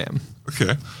Amsterdam.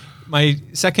 Okay. My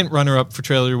second runner-up for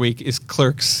trailer of the week is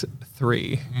Clerks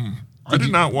 3. I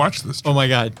did not watch this. Oh my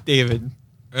God, David.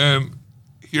 And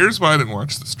here's why I didn't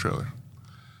watch this trailer.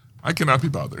 I cannot be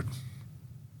bothered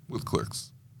with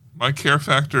Clerks. My care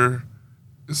factor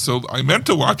is so... I meant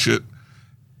to watch it.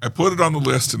 I put it on the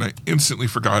list and I instantly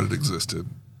forgot it existed.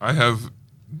 I have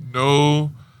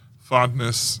no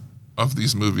fondness of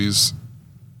these movies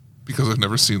because I've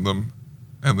never seen them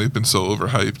and they've been so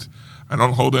overhyped. I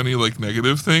don't hold any like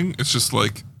negative thing. It's just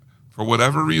like, for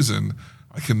whatever reason,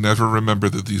 I can never remember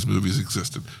that these movies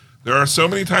existed. There are so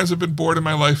many times I've been bored in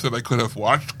my life that I could have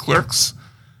watched Clerks.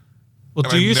 Well,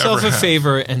 And do I yourself never a have.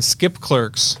 favor and skip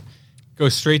Clerks. Go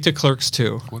straight to Clerks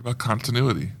 2. What about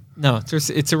continuity? No,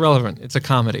 it's irrelevant. It's a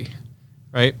comedy,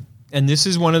 right? And this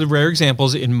is one of the rare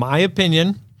examples, in my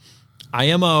opinion,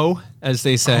 IMO, as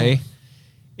they say.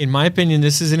 In my opinion,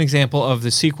 this is an example of the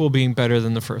sequel being better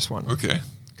than the first one. Okay.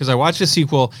 Because I watched the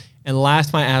sequel and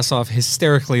laughed my ass off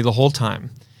hysterically the whole time.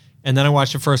 And then I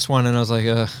watched the first one and I was like,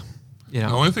 you The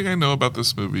know. only thing I know about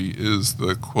this movie is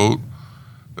the quote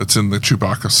that's in the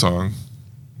Chewbacca song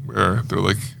where they're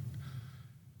like,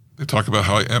 they talk about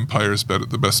how Empire is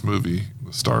the best movie in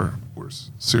the Star Wars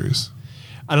series.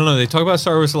 I don't know. They talk about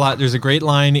Star Wars a lot. There's a great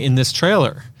line in this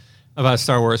trailer about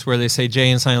Star Wars where they say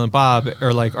Jay and Silent Bob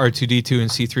are like R2-D2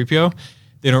 and C-3PO.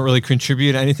 They don't really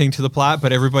contribute anything to the plot,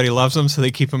 but everybody loves them, so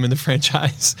they keep them in the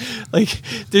franchise. Like,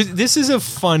 this is a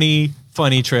funny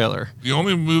trailer. The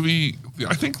only movie,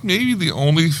 I think maybe the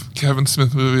only Kevin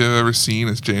Smith movie I've ever seen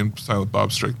is Jay and Silent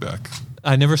Bob Strike Back.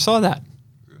 I never saw that.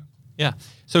 Yeah.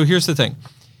 So here's the thing.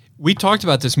 We talked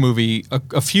about this movie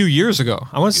a few years ago.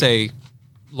 I want to say a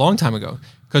long time ago.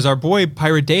 Because our boy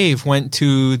Pirate Dave went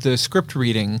to the script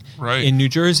reading in New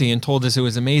Jersey and told us it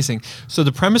was amazing. So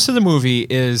the premise of the movie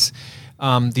is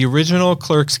the original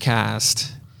Clerks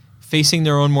cast, facing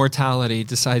their own mortality,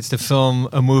 decides to film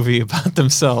a movie about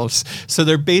themselves. So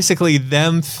they're basically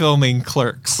them filming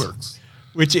Clerks.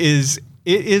 Which is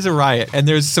a riot. And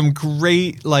there's some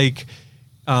great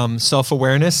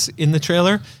self-awareness in the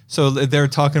trailer. So they're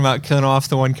talking about killing off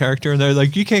the one character and they're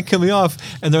like, you can't kill me off.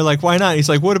 And they're like, why not? And he's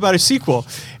like, what about a sequel?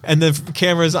 And the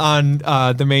camera's on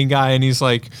the main guy and he's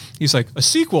like, a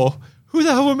sequel? Who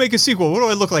the hell would make a sequel? What do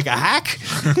I look like, a hack?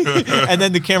 And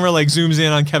then the camera zooms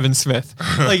in on Kevin Smith.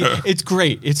 It's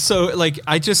great. It's so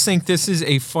I just think this is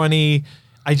a funny.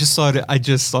 I just thought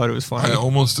it was funny. I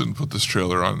almost didn't put this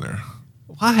trailer on there.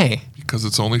 Why? Because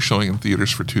it's only showing in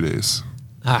theaters for 2 days.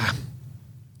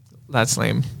 That's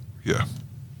lame. Yeah.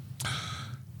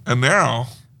 And now,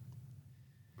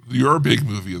 your big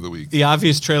movie of the week. The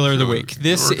obvious trailer of the week.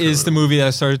 This is the movie that I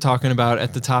started talking about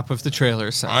at the top of the trailer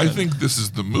section. I think this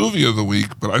is the movie of the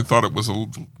week, but I thought it was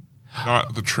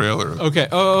not the trailer. Okay.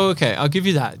 Oh, okay. I'll give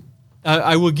you that.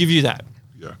 I will give you that.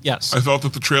 Yeah. Yes. I felt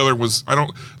that the trailer was, I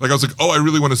was like, oh, I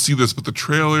really want to see this, but the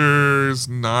trailer's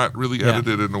not really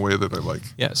edited in a way that I like.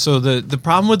 Yeah. So the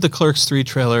problem with the Clerks 3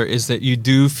 trailer is that you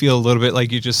do feel a little bit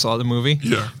like you just saw the movie.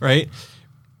 Yeah. Right?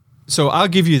 So I'll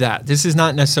give you that. This is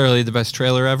not necessarily the best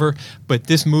trailer ever, but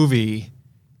this movie,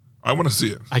 I want to see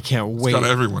it. I can't wait. It's got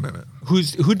everyone in it.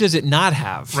 Who does it not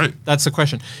have? Right. That's the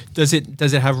question. Does it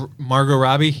have Margot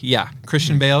Robbie? Yeah.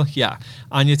 Christian Bale? Yeah.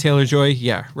 Anya Taylor-Joy?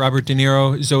 Yeah. Robert De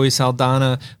Niro, Zoe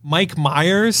Saldana, Mike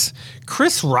Myers,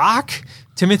 Chris Rock,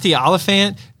 Timothy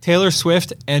Olyphant, Taylor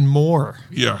Swift, and more.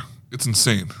 Yeah. It's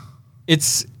insane.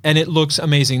 And it looks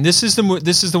amazing. This is the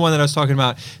one that I was talking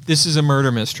about. This is a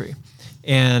murder mystery.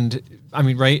 And I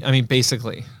mean, right? I mean,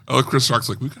 basically. Oh, Chris Rock's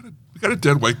like, we got a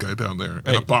dead white guy down there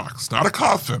in a box, not a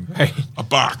coffin, a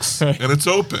box, and it's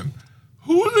open.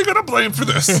 Who are they going to blame for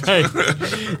this?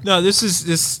 No,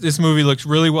 this movie looks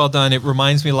really well done. It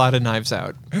reminds me a lot of Knives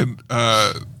Out. And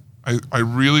I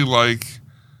really like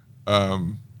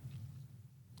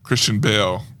Christian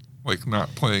Bale, not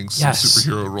playing some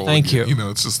superhero role. Thank you. You know,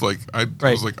 it's just I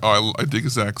was like, oh, I dig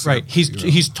his accent. Right.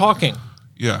 He's talking.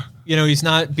 Yeah. You know, he's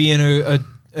not being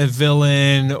a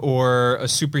villain or a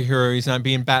superhero. He's not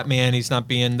being Batman. He's not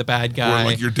being the bad guy. Or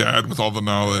like your dad with all the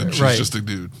knowledge. Right. He's just a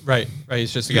dude. Right.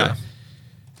 He's just a guy.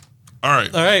 All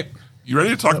right. You ready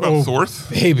to talk about Thor?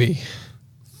 Baby.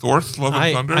 Thor, Love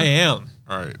and Thunder? I am.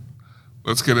 All right.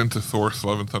 Let's get into Thor,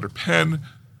 Love and Thunder. Penn,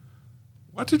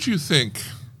 what did you think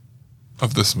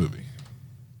of this movie?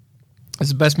 It's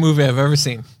the best movie I've ever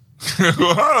seen.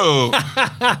 Whoa.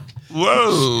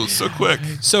 Whoa, so quick.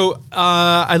 So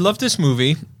I love this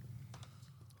movie.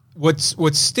 What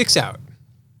sticks out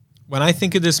when I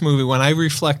think of this movie, when I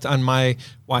reflect on my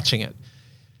watching it,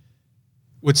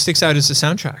 what sticks out is the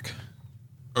soundtrack.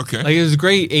 Okay. Like, it was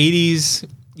great 80s.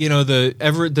 You know,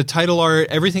 the title art,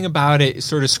 everything about it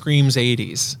sort of screams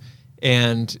 80s.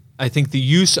 And I think the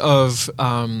use of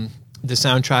the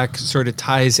soundtrack sort of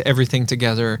ties everything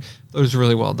together. It was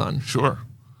really well done. Sure.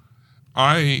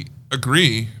 I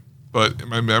agree, but in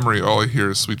my memory, all I hear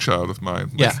is Sweet Child of Mine.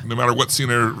 Like, Yeah. no matter what scene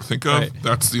I think of, Right.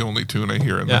 that's the only tune I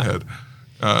hear in my head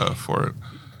for it.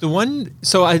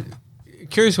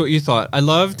 Curious what you thought. I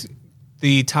loved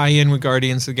the tie-in with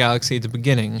Guardians of the Galaxy at the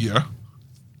beginning. Yeah.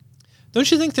 Don't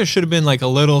you think there should have been like a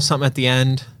little something at the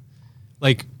end?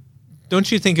 Like, don't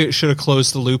you think it should have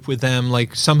closed the loop with them?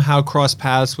 Like, somehow cross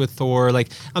paths with Thor? Like,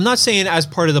 I'm not saying as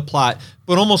part of the plot,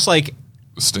 but almost like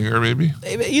The Stinger, maybe?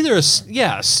 either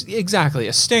yes, exactly,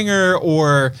 a stinger,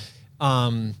 or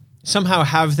somehow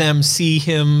have them see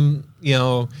him, you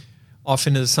know, off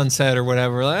into the sunset or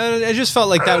whatever. I just felt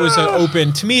like that was an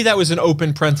open, to me, that was an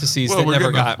open parentheses that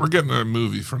never got. We're getting a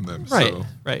movie from them. Right, So,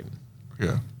 right.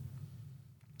 yeah.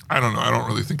 I don't know. I don't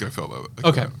really think I felt that.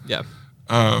 Okay, yeah.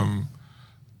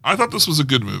 I thought this was a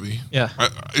good movie. Yeah.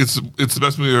 It's the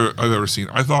best movie I've ever seen.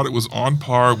 I thought it was on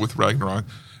par with Ragnarok,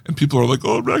 and people are like,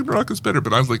 "Oh, Ragnarok is better,"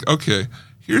 but I was like, "Okay,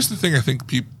 here's the thing. I think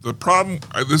the problem.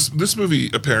 This movie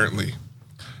apparently,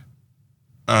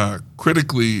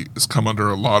 critically, has come under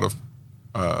a lot of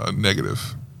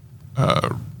negative,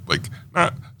 like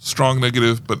not strong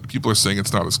negative, but people are saying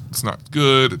it's not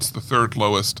good. It's the third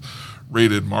lowest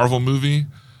rated Marvel movie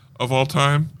of all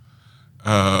time.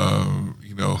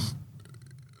 You know,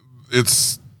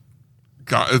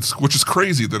 which is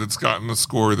crazy that it's gotten a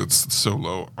score that's so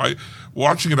low.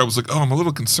 Watching it, I was like, oh, I'm a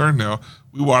little concerned now.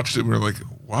 We watched it and we were like,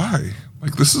 why?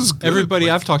 Like, this is good. Everybody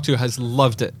like, I've talked to has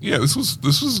loved it. Yeah, this was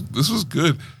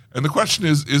good. And the question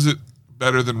is it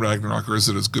better than Ragnarok, or is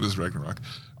it as good as Ragnarok?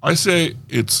 I say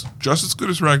it's just as good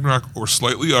as Ragnarok or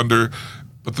slightly under.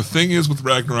 But the thing is with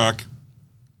Ragnarok,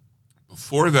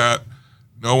 before that,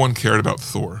 no one cared about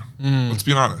Thor. Let's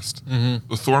be honest. Mm-hmm.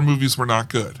 The Thor movies were not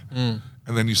good.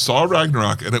 And then you saw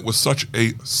Ragnarok, and it was such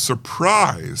a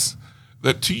surprise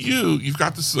that to you've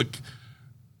got this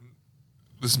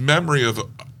memory of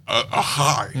a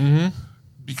high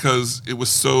because it was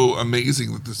so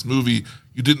amazing that this movie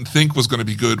you didn't think was going to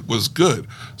be good was good.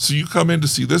 So you come in to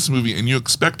see this movie and you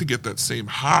expect to get that same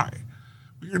high.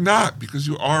 But you're not, because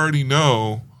you already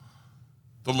know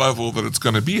the level that it's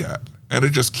going to be at. And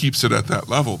it just keeps it at that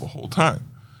level the whole time.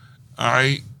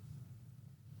 I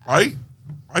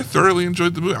thoroughly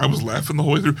enjoyed the movie. I was laughing the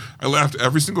whole way through. I laughed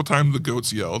every single time the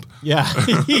goats yelled. Yeah.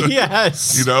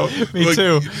 Yes. You know? Me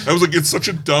too. I was like, it's such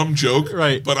a dumb joke,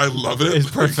 right? But I love it.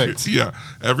 It's perfect. Yeah.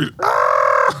 Every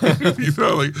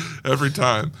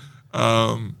time.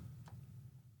 And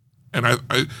I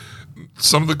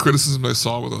some of the criticism I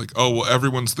saw were like, oh, well,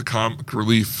 everyone's the comic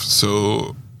relief,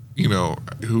 so you know,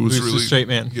 who's really the straight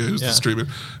man? Yeah, who's the straight man?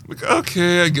 I'm like,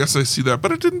 okay, I guess I see that,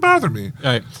 but it didn't bother me.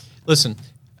 All right, listen,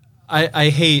 I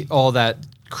hate all that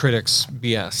critics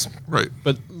BS. Right.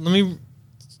 But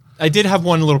I did have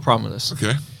one little problem with this.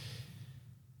 Okay.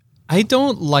 I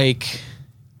don't like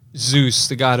Zeus,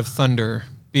 the god of thunder,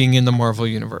 being in the Marvel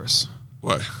universe.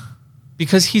 Why?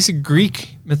 Because he's a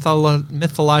Greek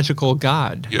mythological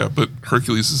god. Yeah, but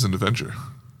Hercules is an Avenger.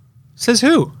 Says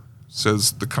who?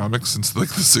 Says the comics since like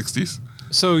the 60s.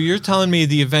 So you're telling me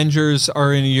the Avengers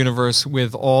are in a universe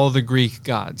with all the Greek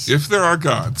gods? If there are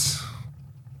gods,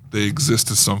 they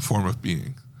exist as some form of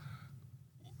being.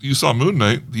 You saw Moon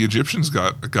Knight. The Egyptians'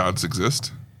 gods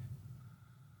exist.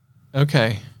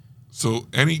 Okay. So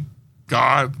any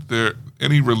god there,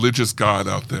 any religious god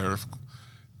out there,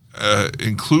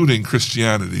 including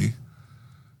Christianity,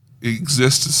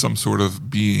 exists as some sort of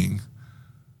being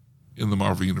in the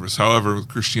Marvel universe. However, with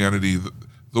Christianity,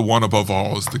 the one above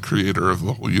all is the creator of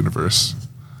the whole universe.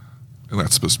 And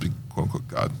that's supposed to be, quote unquote,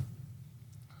 God.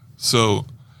 So,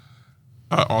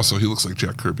 also, he looks like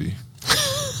Jack Kirby.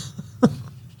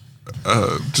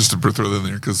 Just to throw that in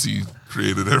there, because he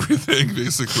created everything,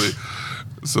 basically.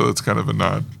 So it's kind of a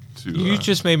nod to... You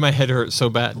just made my head hurt so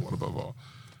bad. The one above all.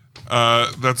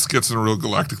 That gets in a real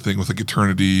galactic thing with like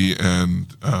eternity and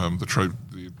the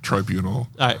tribunal.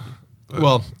 All right.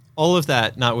 Well, all of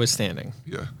that notwithstanding.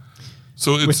 Yeah.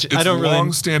 So it's a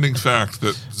long-standing fact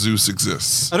that Zeus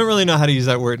exists. I don't really know how to use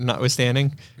that word,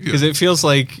 notwithstanding, because it feels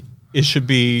like it should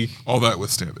be... All that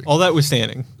withstanding. All that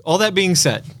withstanding. All that being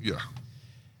said. Yeah.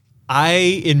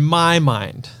 I, in my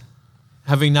mind,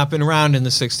 having not been around in the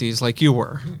 60s like you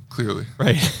were, Clearly.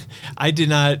 right? I did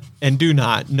not and do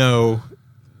not know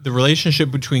the relationship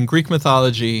between Greek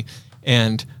mythology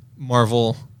and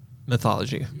Marvel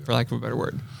mythology, for lack of a better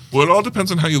word. Well, it all depends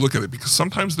on how you look at it, because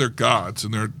sometimes they're gods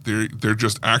and they're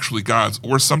just actually gods,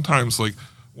 or sometimes like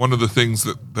one of the things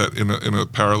that in a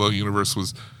parallel universe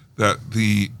was that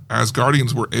the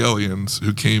Asgardians were aliens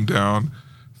who came down,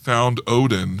 found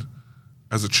Odin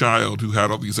as a child who had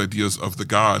all these ideas of the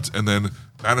gods, and then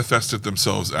manifested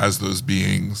themselves as those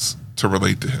beings to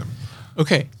relate to him.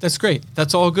 Okay, that's great.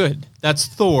 That's all good. That's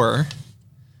Thor,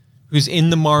 who's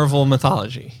in the Marvel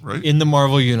mythology, Right. in the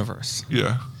Marvel universe.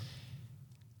 Yeah.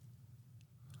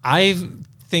 I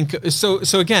think so.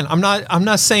 So again, I'm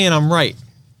not saying I'm right.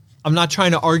 I'm not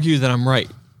trying to argue that I'm right,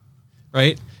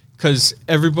 right? Because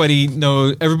everybody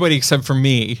except for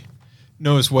me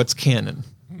knows what's canon,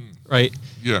 right?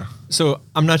 Yeah. So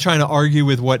I'm not trying to argue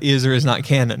with what is or is not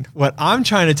canon. What I'm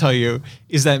trying to tell you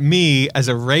is that me, as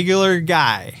a regular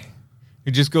guy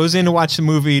who just goes in to watch the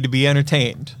movie to be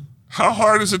entertained. How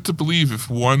hard is it to believe if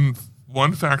one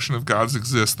faction of gods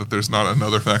exists that there's not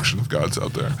another faction of gods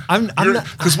out there? I'm not,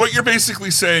 Because what you're basically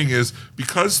saying is,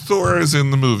 because Thor is in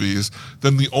the movies,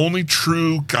 then the only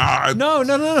true god no.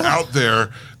 out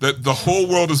there that the whole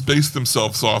world has based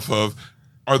themselves off of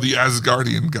are the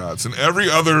Asgardian gods, and every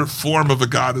other form of a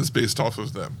god is based off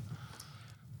of them.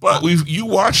 But you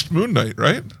watched Moon Knight,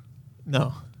 right?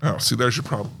 No. Oh, see, there's your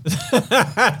problem.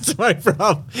 That's my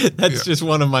problem. That's just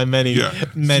one of my many Yeah,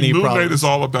 many Moon problems. Knight is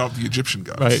all about the Egyptian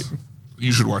gods. Right.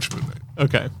 You should watch Moon Knight.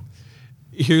 Okay.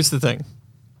 Here's the thing.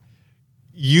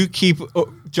 You keep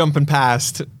jumping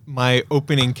past my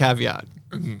opening caveat,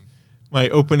 my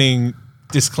opening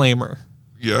disclaimer.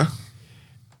 Yeah.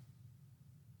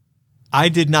 I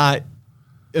did not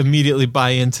immediately buy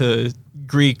into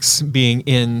Greeks being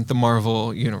in the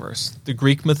Marvel universe. The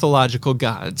Greek mythological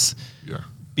gods Yeah.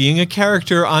 being a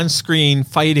character on screen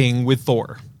fighting with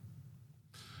Thor.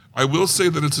 I will say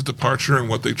that it's a departure in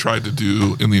what they tried to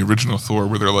do in the original Thor,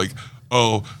 where they're like,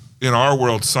 oh, in our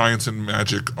world, science and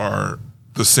magic are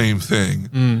the same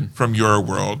thing from your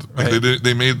world. Like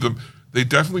Right. they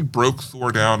definitely broke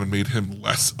Thor down and made him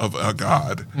less of a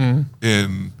god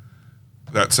in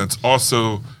that sense.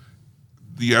 Also,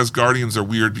 the Asgardians are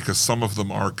weird because some of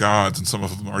them are gods and some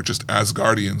of them are just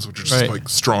Asgardians, which are just Right. like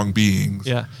strong beings.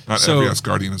 Yeah. Not So- every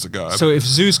Asgardian is a god. So if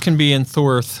Zeus can be in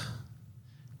Thor,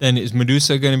 then is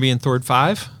Medusa going to be in Thor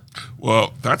 5?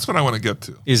 well, that's what I want to get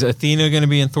to. Is Athena going to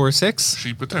be in Thor 6?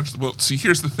 She potentially. Well, see,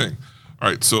 here's the thing. All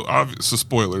right, so so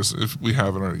spoilers if we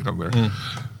haven't already come there.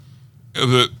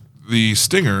 The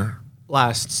Stinger,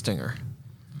 Last Stinger.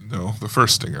 no, the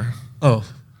first Stinger Oh.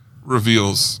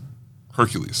 reveals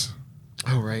Hercules,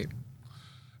 Oh, right.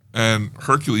 and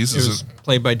Hercules It was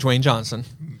played by Dwayne Johnson.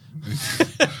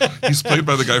 he's played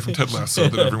by the guy from Ted Lasso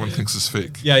that everyone thinks is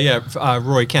fake. Yeah.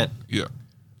 Roy Kent. Yeah.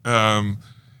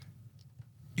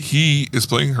 He is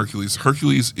playing Hercules.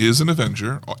 Hercules is an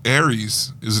Avenger.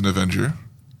 Ares is an Avenger,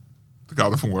 the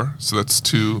god of war. So that's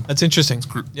two. That's interesting.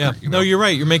 Yeah. you No, know. you're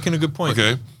right. You're making a good point.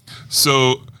 Okay.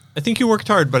 So, I think you worked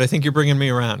hard, but I think you're bringing me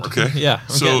around. okay. Yeah.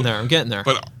 I'm getting there.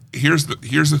 But here's the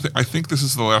thing. I think this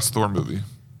is the last Thor movie.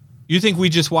 You think we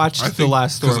just watched the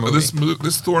last Thor movie?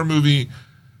 This Thor movie,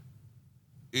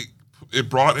 it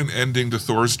brought an ending to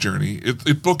Thor's journey. It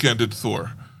bookended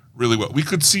Thor really well. We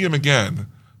could see him again,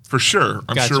 for sure.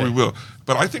 I'm Gotcha. sure we will.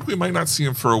 But I think we might not see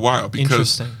him for a while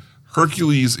because Interesting.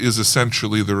 Hercules is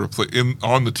essentially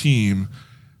on the team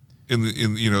in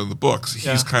the books.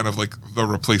 Yeah. He's kind of like the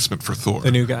replacement for Thor,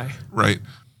 The new guy. right?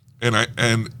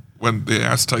 And when they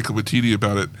asked Taika Waititi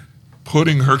about it,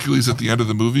 putting Hercules at the end of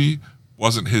the movie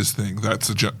wasn't his thing. That's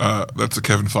a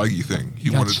Kevin Feige thing. He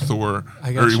wanted Gotcha. Thor, I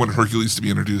or he gotcha. wanted Hercules to be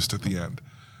introduced at the end.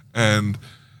 And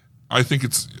I think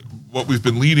it's what we've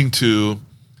been leading to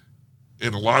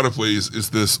in a lot of ways is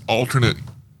this alternate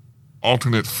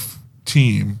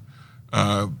team.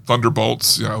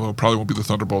 Thunderbolts. Yeah, well, it probably won't be the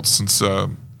Thunderbolts since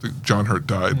John Hurt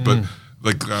died, but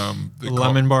like The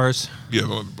lemon bars. yeah, the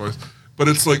Lemon Boys. But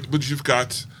it's like, but you've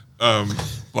got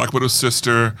Black Widow's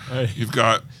sister. Right. You've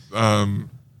got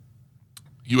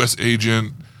U.S.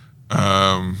 Agent.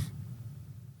 What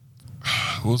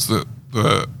was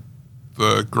the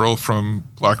girl from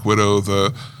Black Widow?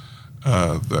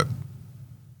 That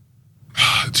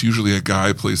it's usually a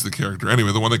guy plays the character.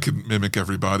 Anyway, the one that can mimic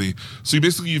everybody. So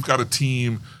you've got a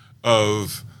team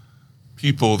of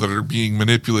people that are being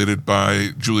manipulated by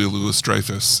Julia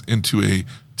Louis-Dreyfus into a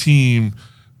team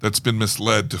that's been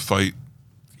misled to fight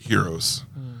heroes.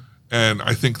 And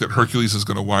I think that Hercules is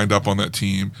going to wind up on that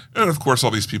team. And of course,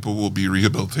 all these people will be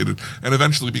rehabilitated and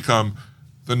eventually become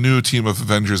the new team of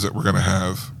Avengers that we're going to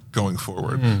have going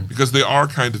forward because they are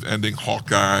kind of ending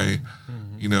Hawkeye.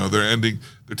 You know,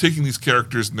 they're taking these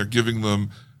characters and they're giving them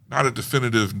not a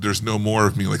definitive "there's no more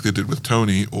of me" like they did with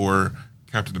Tony or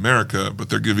Captain America, but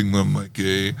they're giving them like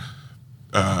a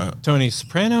Tony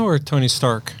Soprano or Tony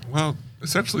Stark? well,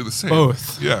 essentially the same.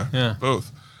 Both. Yeah.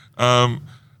 Both. And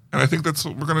I think that's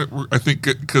what I think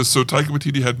because Taika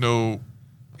Waititi had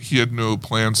no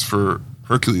plans for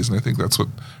Hercules, and I think that's what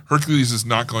Hercules is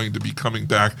not going to be coming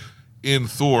back in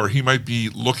Thor. He might be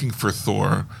looking for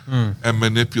Thor and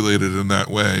manipulated in that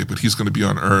way, but he's going to be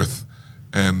on Earth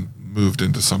and moved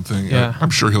into something. Yeah. I'm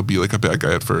sure he'll be like a bad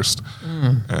guy at first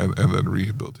and then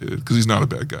rehabilitated because he's not a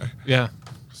bad guy. Yeah.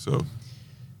 So,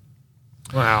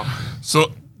 Wow.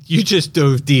 so You just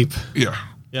dove deep. yeah.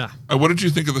 Yeah. What did you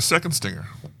think of the second stinger?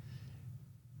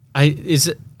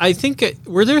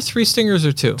 Were there 3 stingers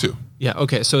or 2? 2. Yeah.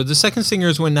 Okay. So the second stinger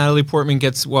is when Natalie Portman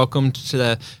gets welcomed to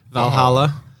the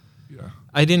Valhalla. Yeah.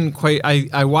 I didn't quite.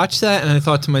 I watched that and I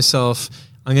thought to myself,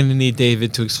 I'm going to need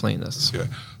David to explain this. Yeah.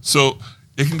 So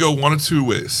it can go one of 2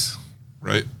 ways,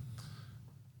 right?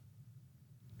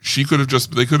 They could have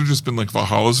just been like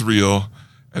Valhalla's real,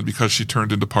 and because she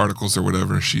turned into particles or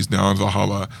whatever, she's now in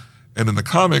Valhalla. And in the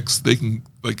comics, they can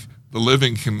like the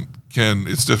living can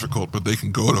it's difficult, but they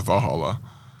can go to Valhalla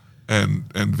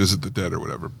and visit the dead or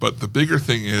whatever. But the bigger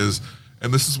thing is,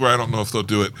 and this is where I don't know if they'll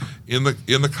do it in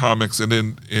the comics and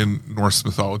in Norse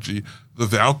mythology, the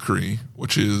Valkyrie,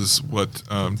 which is what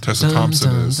Tessa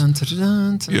Thompson is.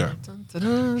 Yeah,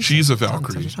 she's a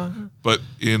Valkyrie. But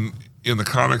in the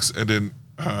comics and in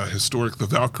historic, the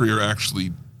Valkyrie are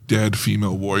actually dead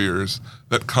female warriors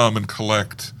that come and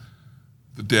collect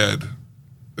the dead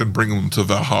and bring them to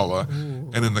Valhalla. Ooh.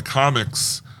 And in the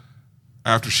comics,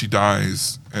 after she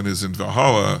dies and is in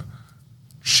Valhalla,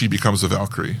 she becomes a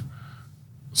Valkyrie.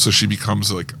 So she becomes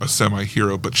like a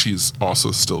semi-hero, but she's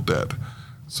also still dead.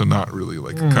 So not really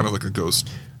like kind of like a ghost.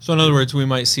 So in other words, we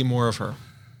might see more of her.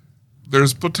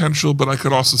 There's potential, but I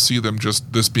could also see them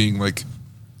just this being like,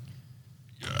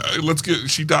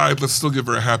 she died, let's still give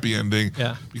her a happy ending.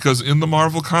 Yeah. Because in the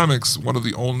Marvel comics, one of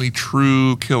the only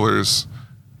true killers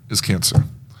is cancer.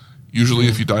 Usually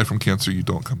if you die from cancer, you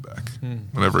don't come back.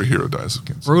 Whenever a hero dies of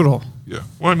cancer. Brutal. Yeah.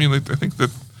 Well, I mean, I think that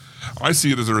I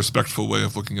see it as a respectful way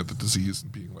of looking at the disease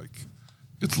and being like,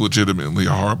 it's legitimately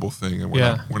a horrible thing, and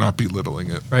we're not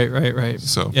belittling it. Right.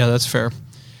 So yeah, that's fair.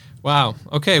 Wow.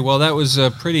 Okay. Well, that was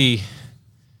pretty.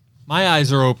 My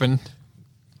eyes are open.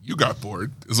 You got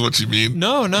bored, is what you mean?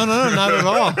 No, not at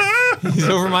all. He's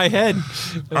over my head.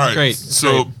 That's all right, great.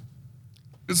 So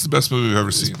it's the best movie we've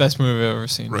ever seen. It's the best movie I've ever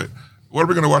seen. Right. What are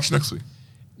we going to watch next week?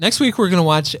 Next week, we're going to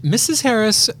watch Mrs.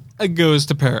 Harris Goes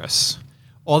to Paris.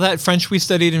 All that French we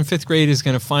studied in 5th grade is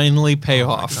going to finally pay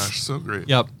off. Gosh, so great.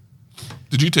 Yep.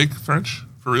 Did you take French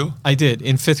for real? I did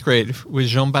in 5th grade with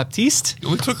Jean Baptiste. You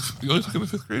only took it in the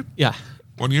 5th grade? Yeah.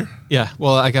 1 year? Yeah.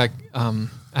 Well, I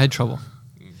had trouble.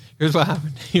 Here's what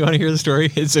happened. You want to hear the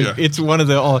story? It's one of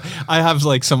the I have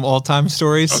like some all-time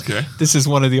stories. Okay. This is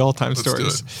one of the all-time Let's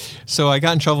stories. do it. So I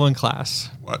got in trouble in class.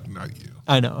 What? Not you.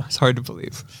 I know. It's hard to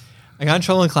believe. I got in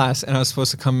trouble in class and I was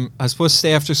supposed to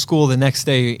stay after school the next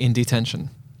day in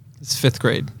detention. It's 5th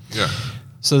grade. Yeah.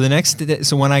 So the next day,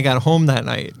 so when I got home that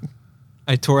night,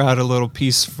 I tore out a little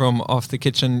piece from off the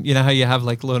kitchen. You know how you have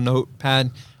like a little notepad?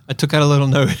 I took out a little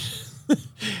note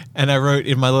and I wrote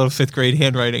in my little 5th grade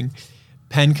handwriting,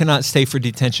 "Penn cannot stay for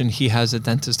detention. He has a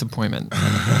dentist appointment."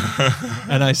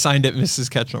 And I signed it Mrs.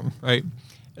 Ketchum, right?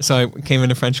 So I came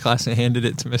into French class and handed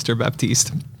it to Mr.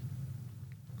 Baptiste.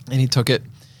 And he took it.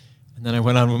 And then I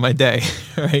went on with my day,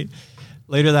 right?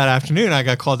 Later that afternoon, I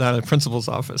got called down to the principal's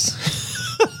office.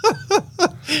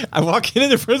 I walk into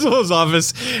the principal's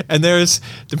office, and there's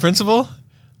the principal,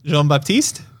 Jean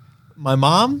Baptiste, my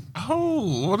mom.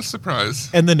 Oh, what a surprise.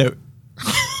 And the note.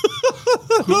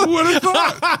 Who would have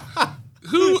thought?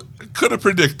 Who could have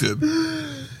predicted?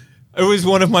 It was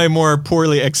one of my more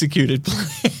poorly executed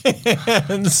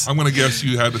plans. I'm going to guess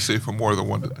you had to say for more than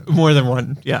one today. More than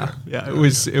one, yeah. It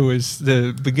was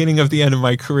the beginning of the end of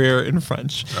my career in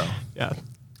French. Oh. Yeah.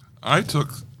 I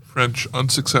took French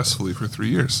unsuccessfully for 3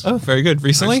 years. Oh, very good.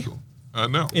 Recently? High school.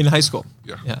 No. In high school?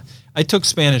 Yeah. I took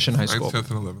Spanish in high school. 9th,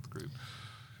 10th, and 11th grade.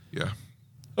 Yeah.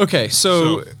 Okay,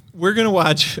 so we're going to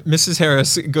watch Mrs.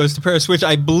 Harris Goes to Paris, which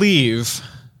I believe,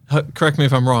 correct me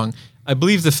if I'm wrong, I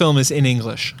believe the film is in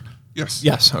English. Yes.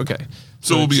 Yes, okay.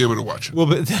 So we'll be able to watch it. Well,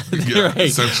 but Yeah, right.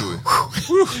 essentially.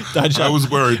 Dodge I up. was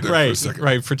worried there right, for a second.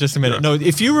 Right, for just a minute. Yeah. No,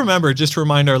 if you remember, just to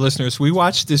remind our listeners, we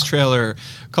watched this trailer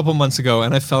a couple months ago,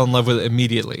 and I fell in love with it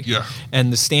immediately. Yeah.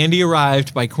 And the standee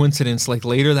arrived by coincidence, like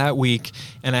later that week,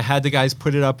 and I had the guys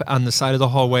put it up on the side of the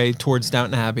hallway towards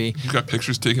Downton Abbey. You got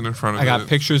pictures taken in front of it. I got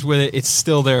pictures with it. It's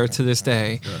still there to this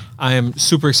day. Yeah. I am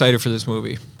super excited for this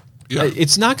movie. Yeah.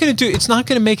 It's not going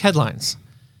to make headlines.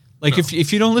 Like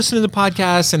if you don't listen to the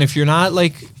podcast and if you're not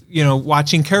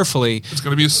watching carefully, It's going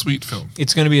to be a sweet film.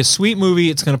 it's going to be a sweet movie.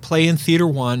 It's going to play in Theater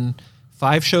 1,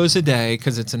 5 shows a day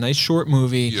because it's a nice short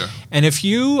movie. Yeah. And if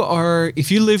you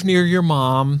live near your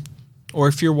mom, or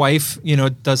if your wife,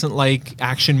 doesn't like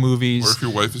action movies, Or if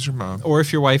your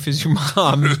wife is your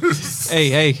mom.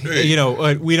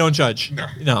 hey, we don't judge.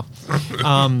 No.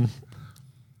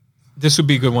 This would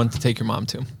be a good one to take your mom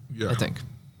to. Yeah.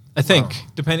 I think,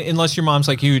 depending, unless your mom's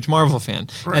like a huge Marvel fan,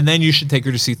 Right. and then you should take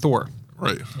her to see Thor.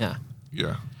 Right. Yeah.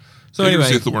 Yeah. So Take her to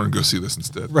anyway, see Thor and go see this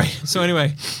instead. right. So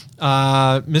anyway,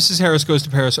 Mrs. Harris Goes to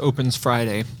Paris opens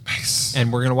Friday, Nice.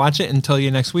 and we're gonna watch it and tell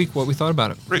you next week what we thought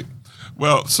about it. Great.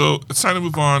 Well, so it's time to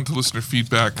move on to listener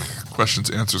feedback, questions,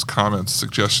 answers, comments,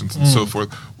 suggestions, and so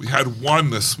forth. We had one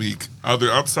this week.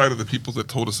 Outside of the people that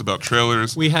told us about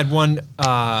trailers. We had one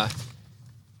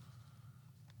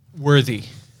worthy.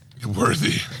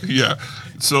 Yeah.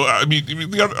 So I mean,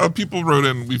 the other people wrote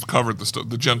in. We've covered the stuff.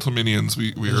 The Gentlemanians.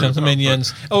 We heard about,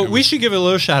 Gentlemanians. but Oh, it we was- should give a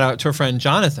little shout out to our friend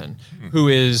Jonathan, who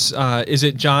is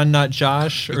it John, not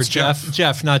Josh, or It's Jeff?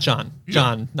 Jeff, not John. Yeah.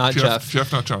 John, not Jeff.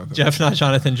 Jeff, not Jonathan. Jeff, not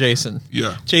Jonathan. Jason.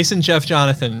 Yeah. Jason, Jeff,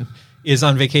 Jonathan is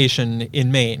on vacation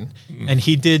in Maine, and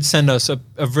he did send us a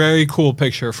very cool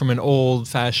picture from an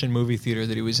old-fashioned movie theater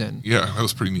that he was in. Yeah, that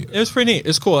was pretty neat. It was pretty neat.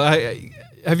 It's cool.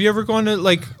 Have you ever gone to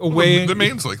like away? The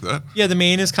Maine's like that. Yeah, the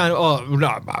Maine is kind of. Oh,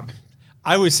 no, Bob.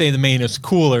 I would say the Maine is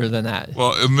cooler than that.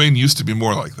 Well, the Maine used to be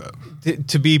more like that.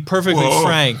 To be perfectly Whoa.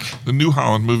 frank, The New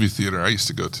Holland movie theater I used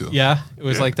to go to. yeah, it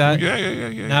was like that.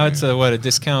 Yeah. Now it's a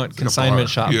discount Like a consignment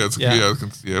bar. shop. Yeah, it was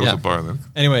Yeah. a bar then.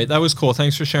 Anyway, that was cool.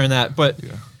 Thanks for sharing that. But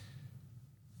Yeah.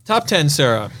 top 10,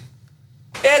 Sarah.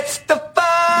 It's the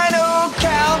final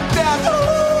countdown.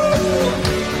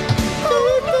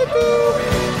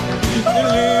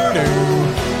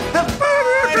 The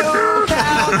final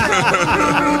countdown.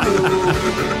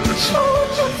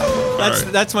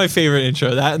 That's my favorite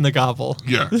intro. That and the gobble.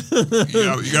 Yeah. You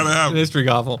gotta have it. Mystery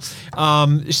gobble.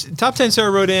 Top 10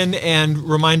 Sarah wrote in and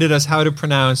reminded us how to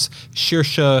pronounce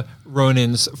Saoirse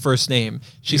Ronan's first name.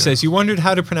 She says, you wondered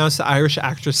how to pronounce the Irish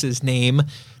actress's name.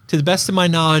 To the best of my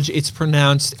knowledge, it's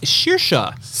pronounced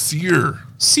Saoirse.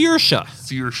 Saoirse.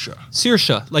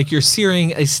 Saoirse, like you're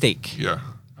searing a steak. Yeah.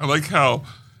 I like how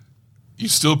you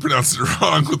still pronounce it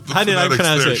wrong with the How did I phonetics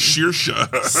pronounce there. it? Saoirse.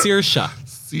 Saoirse.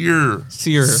 Sear.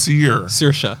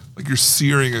 Saoirse. Like you're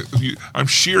searing a. I'm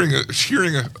shearing a.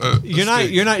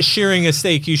 You're not shearing a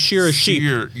steak. You shear a sheep.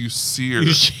 You sear.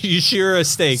 You shear a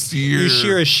steak. You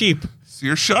shear a sheep.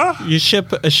 Searsha? You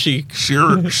ship a sheep.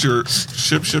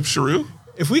 Ship Shrew?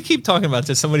 If we keep talking about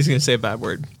this, somebody's going to say a bad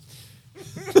word.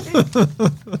 All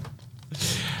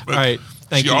right.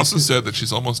 Thank She you. also said that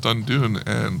she's almost done Dune,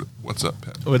 and what's up,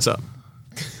 Pat? What's up?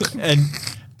 And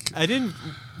I didn't.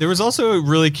 There was also a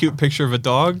really cute picture of a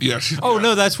dog. Yeah.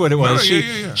 No, that's what it was. No, she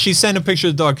yeah. she sent a picture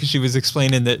of the dog because she was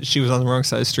explaining that she was on the wrong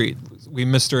side of the street. We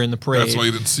missed her in the parade. That's why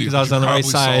you didn't see it. Because I was You on the right probably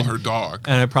side. saw her dog.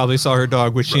 And I probably saw her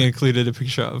dog, which she Right. included a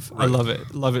picture of. I Right. love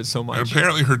it. Love it so much. And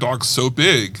apparently her dog's so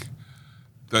big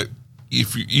that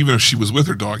even if she was with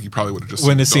her dog, you probably would have just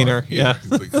Wouldn't have seen seen her, yeah.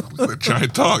 Like, look at that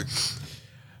giant dog.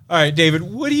 All right, David,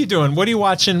 what are you doing? What are you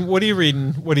watching? What are you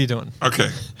reading? What are you doing? Okay,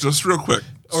 just real quick.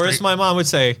 Or as my mom would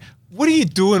say, what are you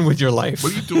doing with your life?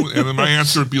 What are you doing? And then my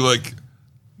answer would be like,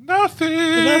 nothing.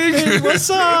 Nothing. What's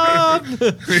up?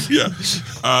 Yeah.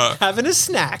 Having a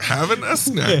snack. Having a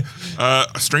snack.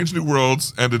 Strange New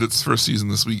Worlds ended its first season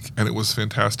this week, and it was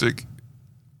fantastic.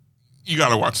 You got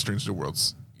to watch Strange New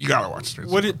Worlds. You got to watch Strange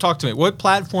New Worlds. Talk to me. What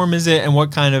platform is it and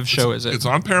what kind of show is it? It's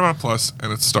on Paramount Plus,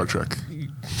 and it's Star Trek.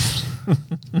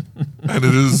 And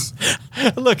it is.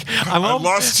 Look, I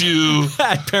lost you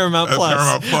at Paramount at Plus.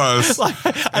 Paramount Plus,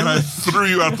 and I threw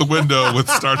you out the window with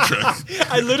Star Trek.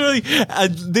 I literally,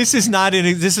 this is not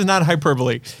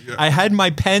hyperbole. Yeah. I had my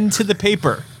pen to the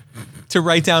paper to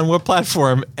write down what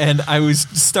platform, and I was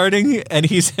starting, and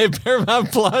he said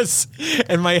Paramount Plus,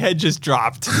 and my head just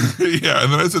dropped Yeah,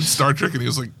 and then I said Star Trek, and he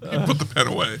was like, "You put the pen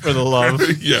away." for the love.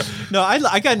 Yeah. No, I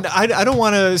don't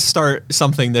want to start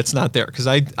something that's not there because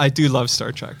I do love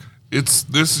Star Trek.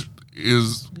 This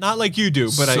is Not like you do,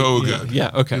 but so good.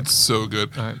 Yeah, okay. It's so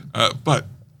good. All right. But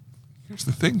Here's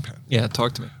the thing, Penn. Yeah,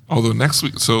 talk to me. Although next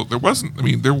week, so there wasn't. I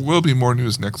mean, there will be more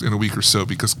news in a week or so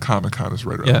because Comic-Con is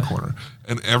right around the corner,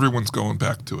 and everyone's going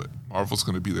back to it. Marvel's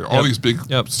going to be there. All these big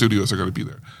studios are going to be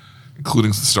there,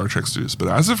 including the Star Trek studios. But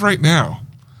as of right now,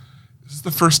 this is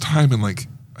the first time in like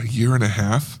a year and a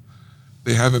half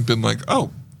they haven't been like,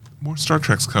 oh, more Star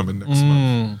Trek's coming next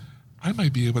month. I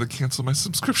might be able to cancel my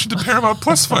subscription to Paramount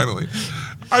Plus finally.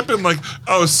 I've been like,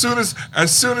 oh, as soon as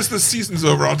the season's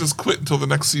over, I'll just quit until the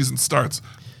next season starts.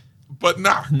 But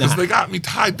because they got me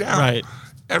tied down. Right.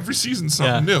 Every season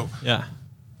something new. Yeah.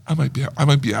 I might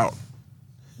be out.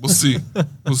 We'll see.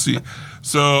 We'll see.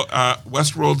 So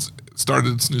Westworld's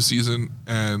started its new season,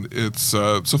 and it's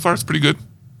so far it's pretty good.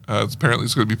 Apparently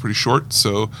it's going to be pretty short,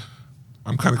 so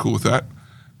I'm kind of cool with that.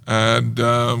 And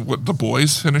what The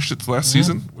Boys finished its last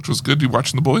season, which was good. You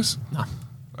watching The Boys? No.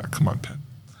 Come on, Penn.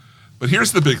 But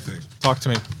here's the big thing. Talk to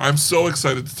me. I'm so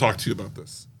excited to talk to you about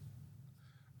this.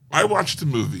 I watched a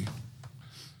movie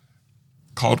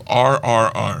called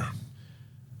RRR.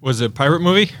 Was it a pirate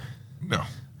movie? No.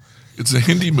 It's a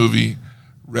Hindi movie,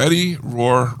 Ready,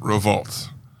 Roar, Revolt.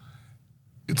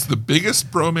 It's the biggest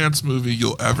bromance movie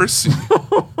you'll ever see.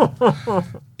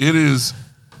 It is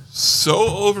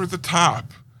so over the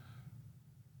top,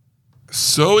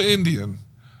 so Indian,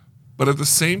 but at the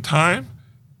same time,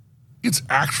 it's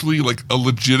actually like a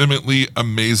legitimately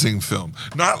amazing film.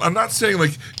 I'm not saying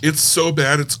like it's so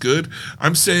bad it's good.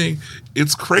 I'm saying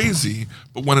it's crazy,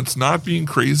 but when it's not being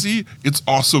crazy, it's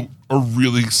also a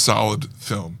really solid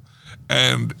film.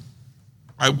 And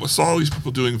I saw all these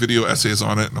people doing video essays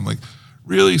on it, and I'm like,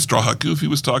 really? Straw Hat Goofy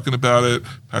was talking about it.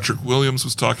 Patrick Williams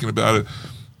was talking about it.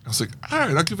 I was like, all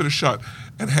right, I'll give it a shot.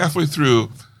 And halfway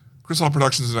through, Chris Hall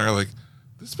Productions and I are like,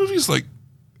 this movie's like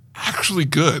actually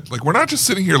good. Like, we're not just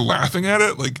sitting here laughing at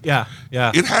it. Like, Yeah.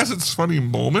 it has its funny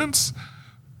moments,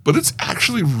 but it's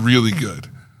actually really good.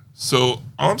 So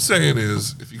all I'm saying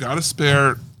is, if you got to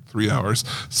spare 3 hours,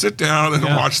 sit down and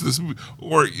watch this movie.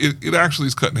 Or it actually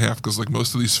is cut in half because like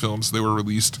most of these films, they were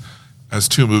released as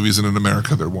 2 movies, and in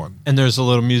America they're 1. And there's a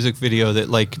little music video that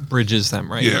like bridges them,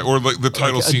 right? Yeah, or like the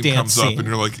title Like a scene dance comes scene. up, and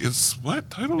you're like, "It's what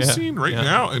title Yeah, scene right yeah.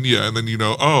 now?" And and then you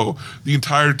know, oh, the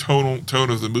entire tone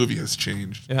of the movie has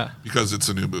changed. Yeah. because it's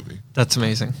a new movie. That's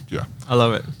amazing. Yeah. I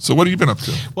love it. So what have you been up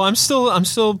to? Well, I'm still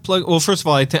well, first of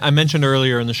all, I mentioned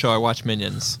earlier in the show I watched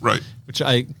Minions. Right. Which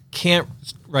I can't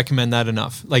recommend that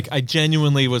enough. Like, I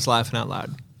genuinely was laughing out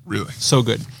loud. Really? So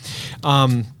good.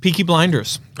 Peaky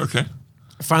Blinders. Okay.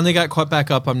 Finally got caught back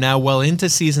up. I'm now well into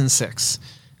season 6.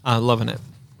 Loving it.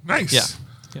 Nice. Yeah.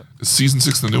 Yep. Is season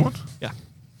 6 the new one? Yeah.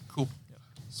 Cool.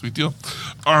 Sweet deal.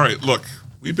 All right, look,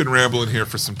 we've been rambling here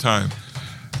for some time.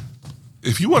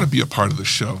 If you want to be a part of the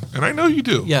show, and I know you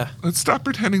do, let's stop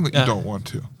pretending that you don't want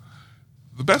to.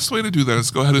 The best way to do that is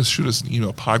go ahead and shoot us an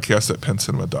email,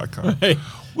 podcast@pencinema.com. Right.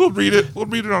 We'll read it. We'll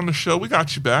read it on the show. We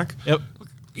got you back. Yep.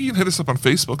 You can hit us up on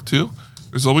Facebook, too.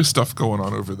 There's always stuff going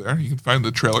on over there. You can find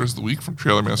the trailers of the week from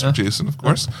Trailer Master Jason, of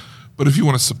course. But if you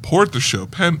want to support the show,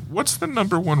 Penn, what's the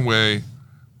number one way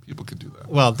people can do that?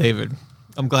 Well, David,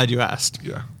 I'm glad you asked.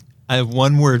 Yeah. I have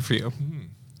one word for you.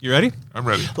 You ready? I'm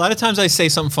ready. A lot of times I say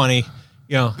something funny.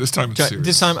 You know, This time it's serious.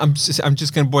 This time I'm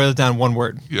just going to boil it down one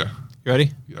word. Yeah. You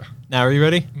ready? Yeah. Now, are you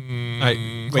ready? All right.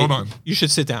 Wait, hold on. You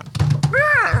should sit down.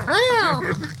 All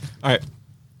right.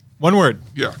 One word.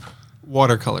 Yeah.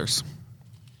 Watercolors.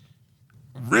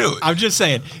 Really? I'm just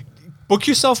saying. Book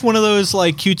yourself one of those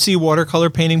like cutesy watercolor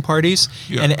painting parties,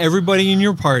 and everybody in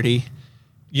your party,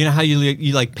 you know how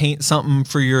you like paint something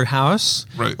for your house?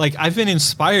 Right. Like, I've been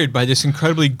inspired by this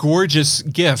incredibly gorgeous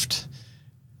gift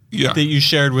that you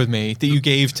shared with me, that you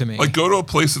gave to me. Like, go to a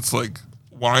place that's like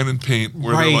wine and paint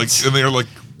where Right. they're like,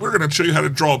 we're going to show you how to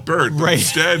draw a bird, but Right.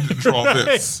 instead draw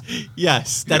this.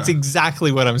 Yes, that's Yeah.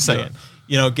 exactly what I'm saying.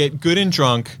 You know, get good and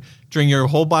drunk, drink your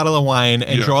whole bottle of wine,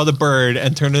 and draw the bird,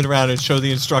 and turn it around and show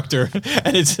the instructor,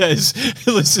 and it says,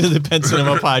 "Listen to the Penn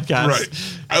Cinema podcast." Right.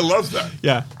 I love that.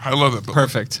 Yeah. I love that. But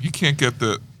Perfect. You can't get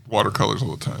the watercolors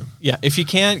all the time. Yeah, if you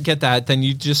can't get that, then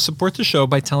you just support the show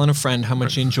by telling a friend how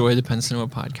much you enjoy the Penn Cinema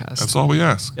podcast. That's all we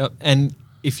ask. Yep. And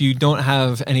if you don't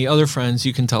have any other friends,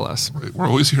 you can tell us. Right. We're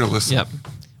always here to listen. Yep.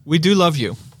 We do love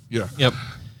you. Yeah. Yep.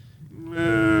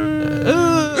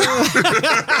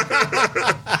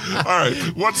 All right.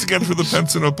 Once again for the Penn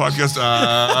Cinema podcast,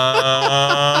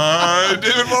 I'm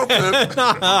David Volkman.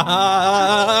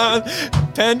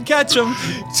 Penn Ketchum.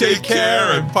 Take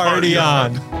care and party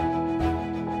on.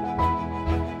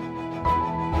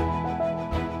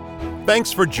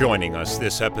 Thanks for joining us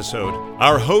this episode.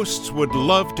 Our hosts would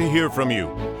love to hear from you.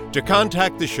 To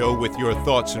contact the show with your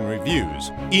thoughts and reviews,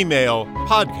 email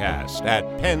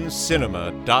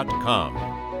podcast@penncinema.com.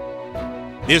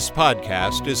 This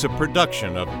podcast is a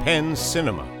production of Penn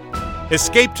Cinema.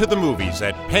 Escape to the movies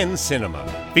at Penn Cinema,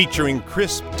 featuring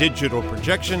crisp digital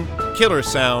projection, killer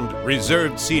sound,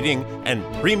 reserved seating, and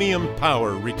premium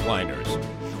power recliners.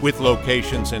 With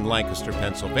locations in Lancaster,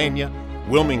 Pennsylvania,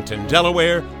 Wilmington,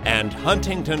 Delaware, and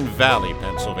Huntington Valley,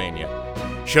 Pennsylvania.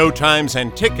 Showtimes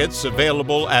and tickets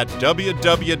available at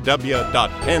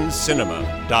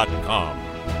www.penncinema.com.